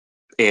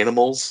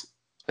animals,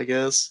 I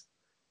guess,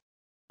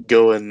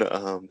 going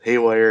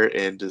haywire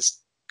and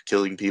just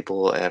killing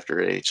people after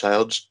a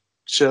child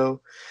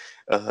show.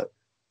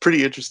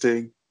 Pretty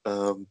interesting.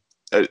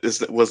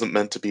 It wasn't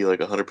meant to be like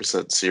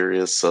 100%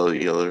 serious, so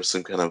there's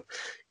some kind of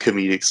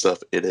comedic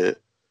stuff in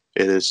it.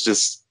 It is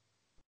just,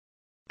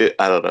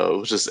 I don't know, it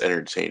was just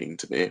entertaining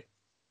to me.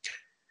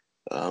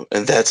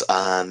 And that's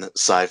on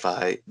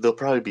Sci-Fi. They'll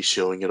probably be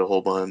showing it a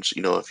whole bunch.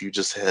 If you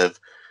just have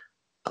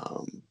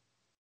um,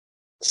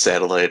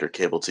 satellite or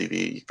cable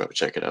TV, you can probably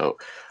check it out.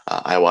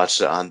 I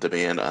watched it on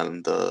demand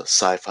on the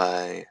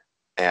Sci-Fi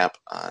app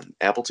on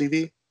Apple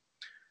TV,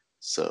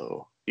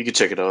 so you can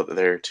check it out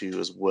there too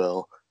as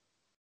well.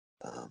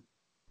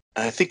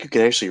 I think you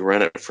can actually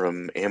rent it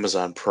from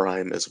Amazon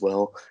Prime as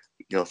well,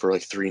 for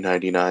like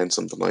 $3.99,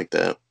 something like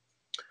that.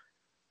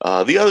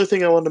 The other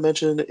thing I wanted to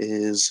mention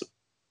is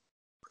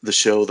the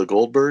show The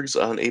Goldbergs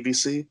on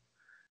ABC.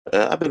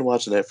 I've been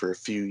watching that for a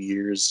few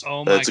years.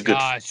 Oh my It's a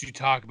gosh, you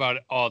talk about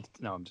it all.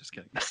 No, I'm just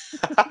kidding.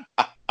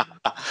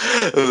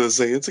 I was gonna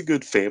say it's a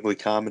good family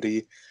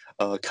comedy,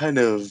 kind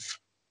of,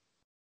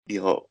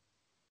 you know,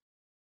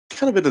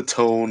 kind of in the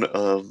tone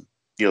of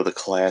the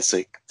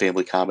classic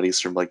family comedies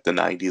from like the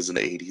 '90s and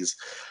 '80s.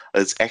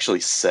 It's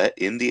actually set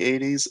in the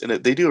 '80s, and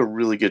they do a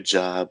really good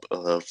job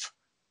of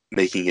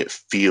making it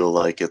feel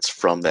like it's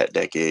from that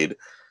decade,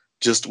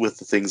 just with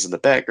the things in the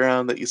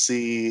background that you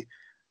see,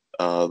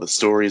 the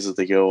stories that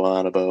they go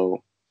on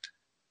about,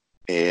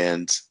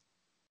 and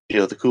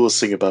the coolest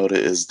thing about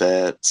it is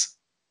that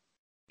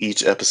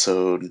each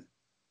episode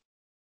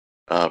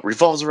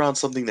revolves around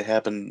something that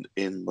happened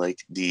in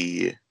like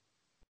the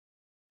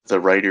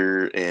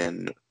writer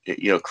and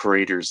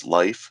creator's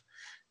life.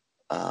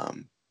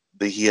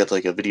 He had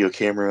like a video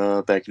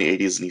camera back in the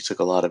 '80s, and he took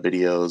a lot of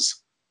videos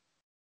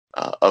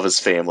of his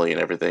family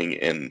and everything.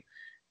 And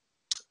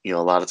a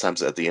lot of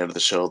times at the end of the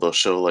show, they'll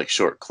show like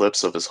short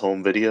clips of his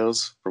home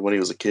videos from when he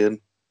was a kid.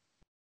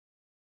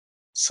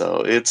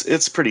 So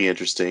it's pretty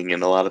interesting,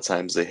 and a lot of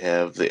times they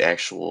have the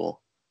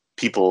actual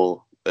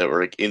people that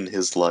were like in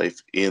his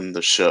life in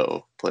the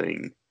show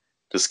playing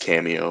just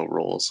cameo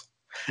roles.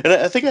 And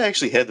I think I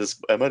actually had this.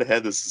 I might have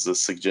had this as a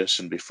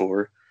suggestion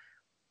before,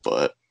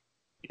 but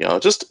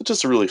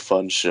just a really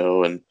fun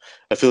show, and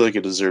I feel like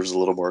it deserves a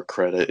little more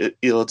credit.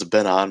 It's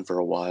been on for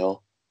a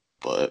while,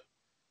 but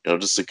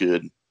just a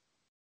good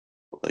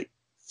like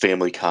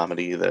family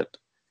comedy that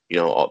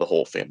the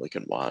whole family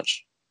can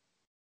watch.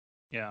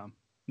 Yeah.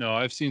 No,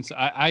 I've seen.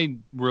 I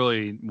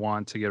really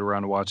want to get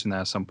around to watching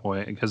that at some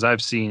point because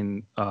I've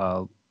seen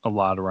a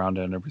lot around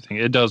it and everything.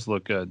 It does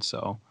look good.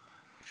 So.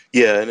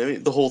 Yeah, and I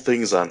mean the whole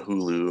thing's on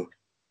Hulu.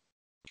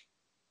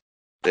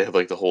 They have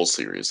like the whole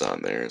series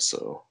on there,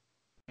 so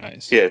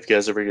Nice. yeah. If you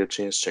guys ever get a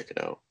chance, check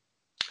it out.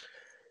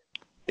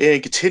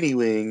 And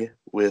continuing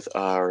with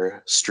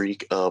our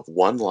streak of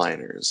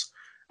one-liners,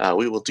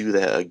 we will do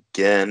that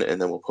again,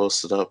 and then we'll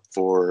post it up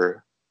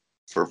for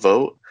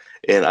vote.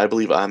 And I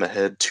believe I'm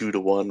ahead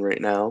 2-1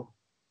 right now.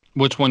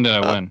 Which one did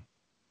I win?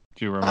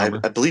 Do you remember?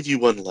 I believe you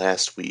won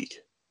last week.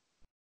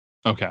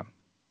 Okay.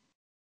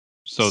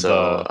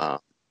 So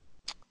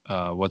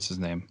what's his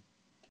name?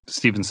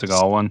 Steven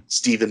Seagal one?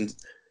 Steven.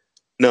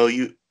 No,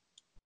 you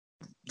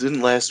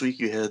didn't last week.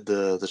 You had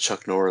the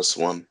Chuck Norris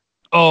one.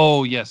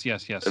 Oh, yes.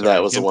 And Sorry.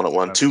 that was the one that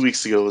won. 2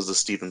 weeks ago was the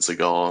Steven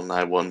Seagal, and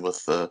I won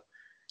with the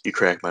You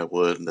Crack My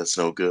Wood, and that's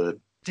no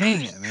good.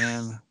 Dang it,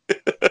 man.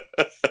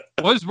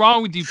 What is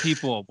wrong with you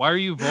people? Why are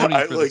you voting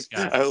for this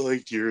guy? I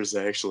liked yours,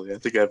 actually. I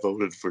think I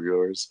voted for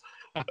yours.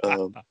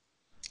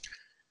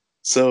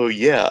 So,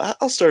 yeah,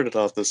 I'll start it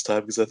off this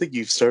time because I think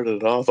you've started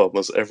it off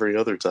almost every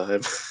other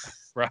time.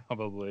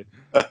 Probably.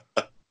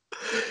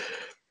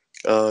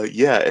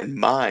 Yeah, and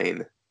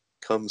mine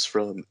comes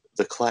from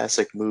the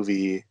classic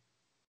movie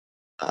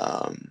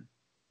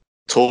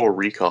Total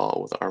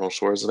Recall with Arnold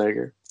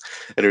Schwarzenegger.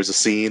 And there's a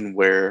scene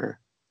where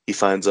he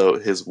finds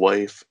out his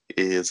wife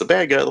is a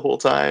bad guy the whole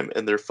time,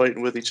 and they're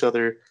fighting with each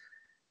other.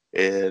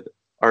 And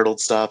Arnold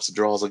stops and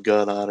draws a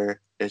gun on her,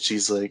 and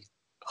she's like,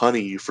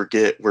 "Honey, you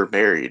forget we're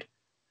married."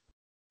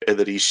 And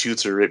then he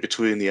shoots her right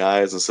between the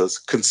eyes and says,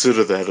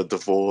 "Consider that a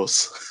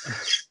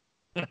divorce."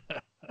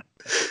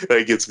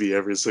 That gets me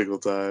every single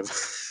time.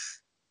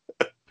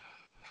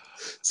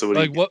 So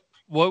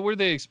what were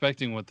they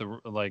expecting with the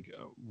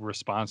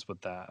response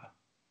with that?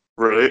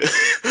 Right?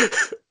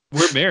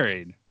 We're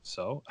married,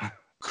 so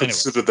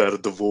consider that a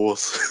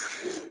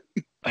divorce.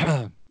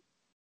 All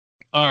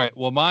right.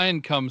 Well,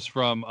 mine comes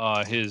from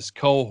his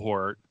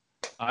cohort.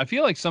 I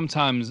feel like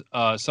sometime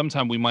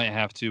we might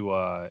have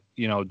to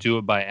do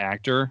it by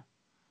actor,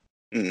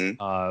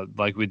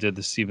 like we did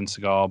the Steven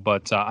Seagal.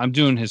 But I'm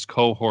doing his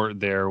cohort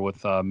there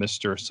with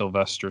Mr.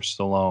 Sylvester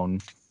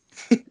Stallone.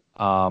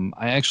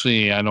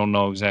 I don't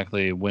know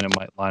exactly when it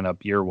might line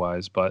up year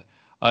wise, but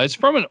it's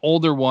from an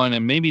older one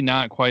and maybe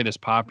not quite as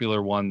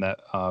popular one that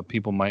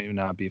people might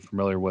not be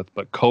familiar with,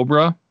 but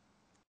Cobra.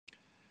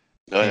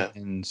 Oh, yeah.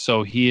 And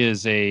so he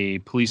is a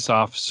police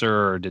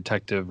officer or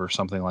detective or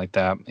something like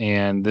that.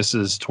 And this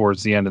is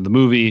towards the end of the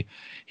movie.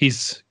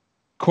 He's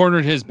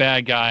cornered his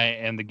bad guy,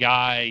 and the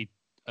guy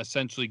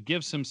essentially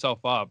gives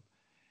himself up.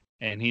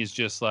 And he's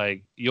just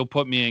like, "You'll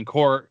put me in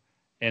court,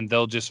 and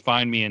they'll just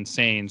find me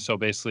insane. So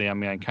basically, I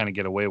kind of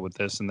get away with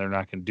this, and they're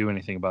not going to do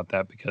anything about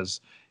that because,"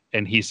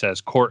 and he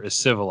says, "Court is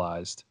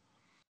civilized."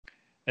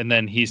 And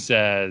then he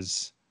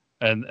says,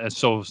 and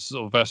so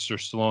Sylvester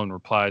Stallone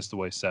replies the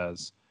way he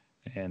says,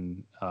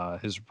 and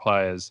his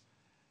reply is,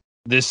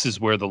 "This is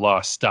where the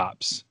law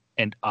stops,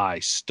 and I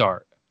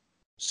start,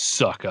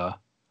 sucker."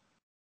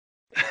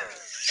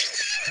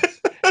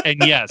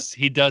 And yes,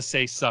 he does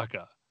say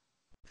sucker.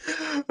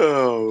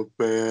 Oh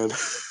man.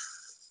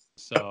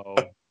 So,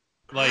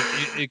 like,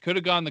 it could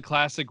have gone the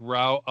classic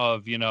route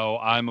of,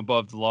 I'm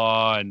above the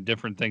law and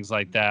different things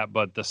like that.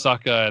 But the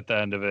sucker at the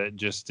end of it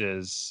just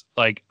is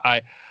like,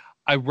 I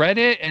read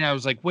it and I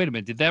was like, wait a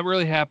minute, did that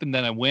really happen?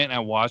 Then I went and I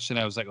watched it and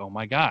I was like, oh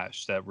my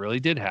gosh, that really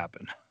did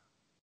happen.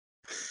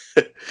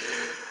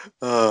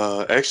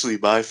 Actually,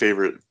 my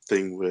favorite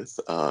thing with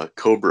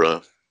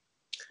Cobra,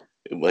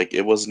 like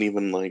it wasn't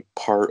even like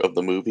part of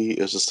the movie.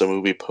 It was just a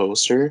movie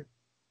poster.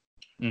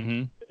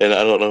 Mm-hmm. And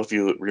I don't know if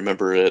you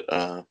remember it.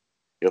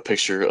 A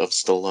picture of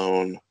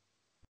Stallone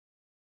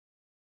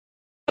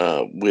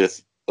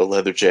with a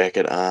leather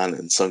jacket on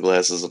and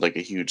sunglasses and like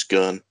a huge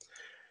gun.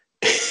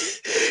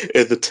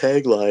 And the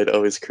tagline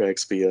always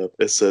cracks me up.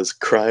 It says,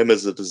 "Crime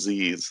is a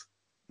disease.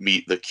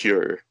 Meet the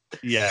cure."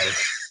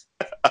 Yes.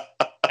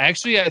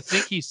 Actually, I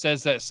think he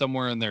says that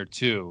somewhere in there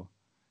too.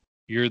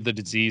 You're the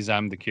disease,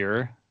 I'm the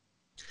cure.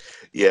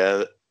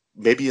 Yeah,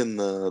 maybe in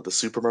the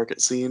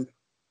supermarket scene.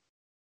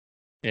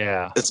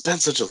 Yeah. It's been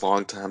such a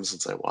long time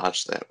since I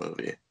watched that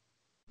movie.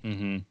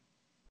 Mm-hmm.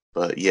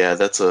 But yeah,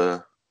 that's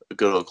a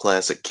good old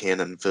classic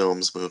Canon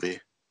Films movie.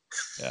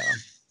 Yeah.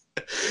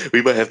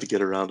 We might have to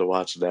get around to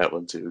watching that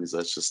one too, because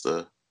that's just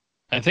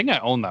I think I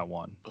own that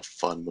one. a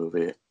fun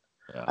movie.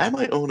 Yeah. I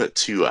might own it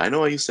too. I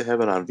know I used to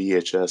have it on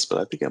VHS, but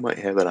I think I might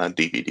have it on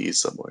DVD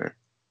somewhere.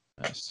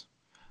 Nice.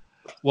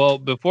 Well,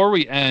 before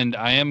we end,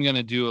 I am going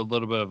to do a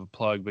little bit of a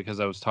plug because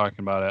I was talking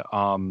about it.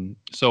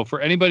 So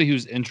for anybody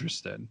who's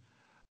interested,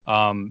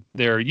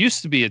 there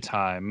used to be a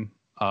time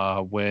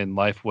when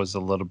life was a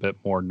little bit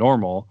more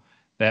normal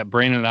that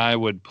Brandon and I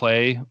would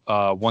play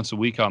once a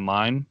week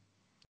online,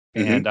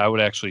 and I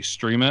would actually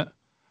stream it.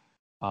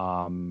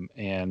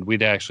 And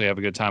we'd actually have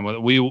a good time with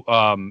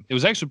it. It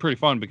was actually pretty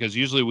fun because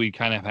usually we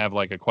kind of have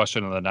like a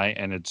question of the night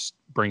and it's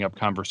bring up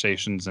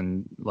conversations,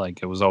 and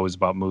like it was always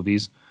about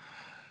movies.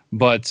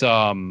 But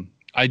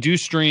I do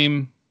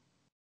stream.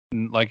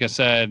 Like I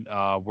said,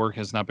 work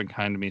has not been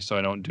kind to me, so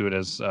I don't do it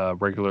as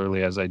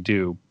regularly as I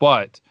do.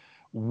 But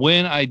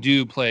when I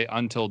do play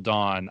Until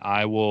Dawn,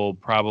 I will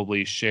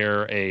probably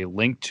share a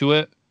link to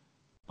it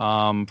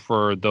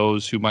for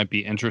those who might be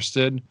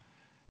interested,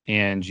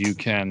 and you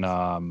can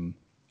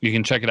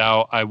check it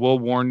out. I will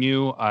warn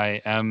you,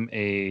 I am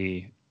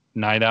a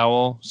night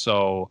owl,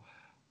 so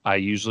I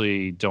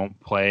usually don't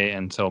play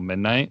until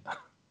midnight,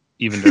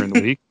 even during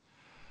the week.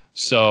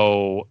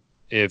 So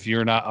if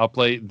you're not up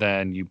late,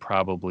 then you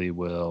probably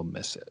will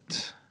miss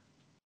it.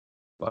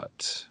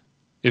 But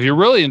if you're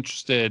really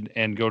interested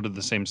and go to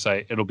the same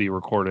site, it'll be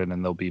recorded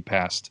and there'll be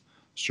past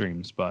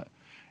streams. But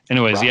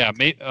anyways, yeah,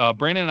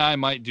 Brandon and I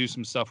might do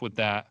some stuff with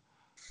that.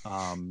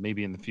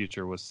 Maybe in the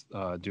future with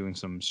doing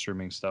some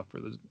streaming stuff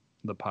for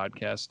the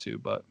podcast too,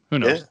 but who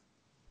knows?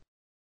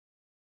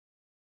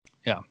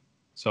 Yeah.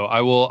 So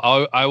I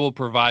will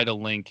provide a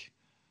link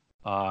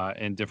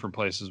in different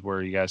places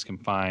where you guys can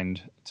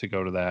find to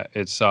go to that.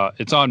 It's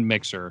on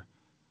Mixer,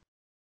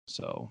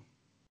 so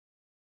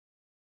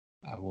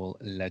I will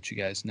let you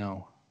guys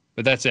know.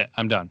 But that's it.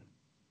 I'm done.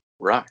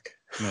 Rock.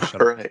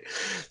 All right.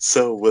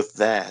 So with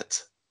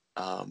that,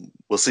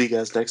 we'll see you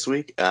guys next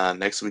week.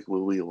 Next week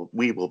we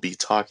will be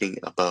talking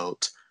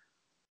about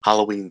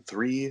Halloween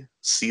 3: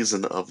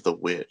 Season of the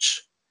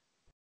Witch.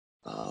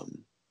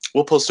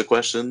 We'll post a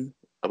question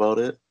about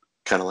it,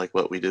 kind of like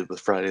what we did with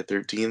Friday the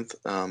 13th.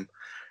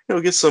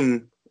 Get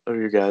some of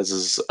your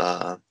guys'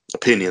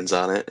 opinions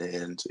on it,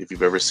 and if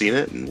you've ever seen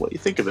it and what you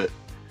think of it.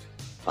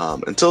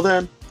 Until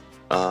then,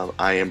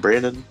 I am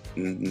Brandon,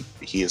 and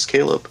he is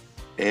Caleb,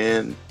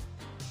 and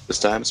this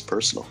time it's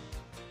personal.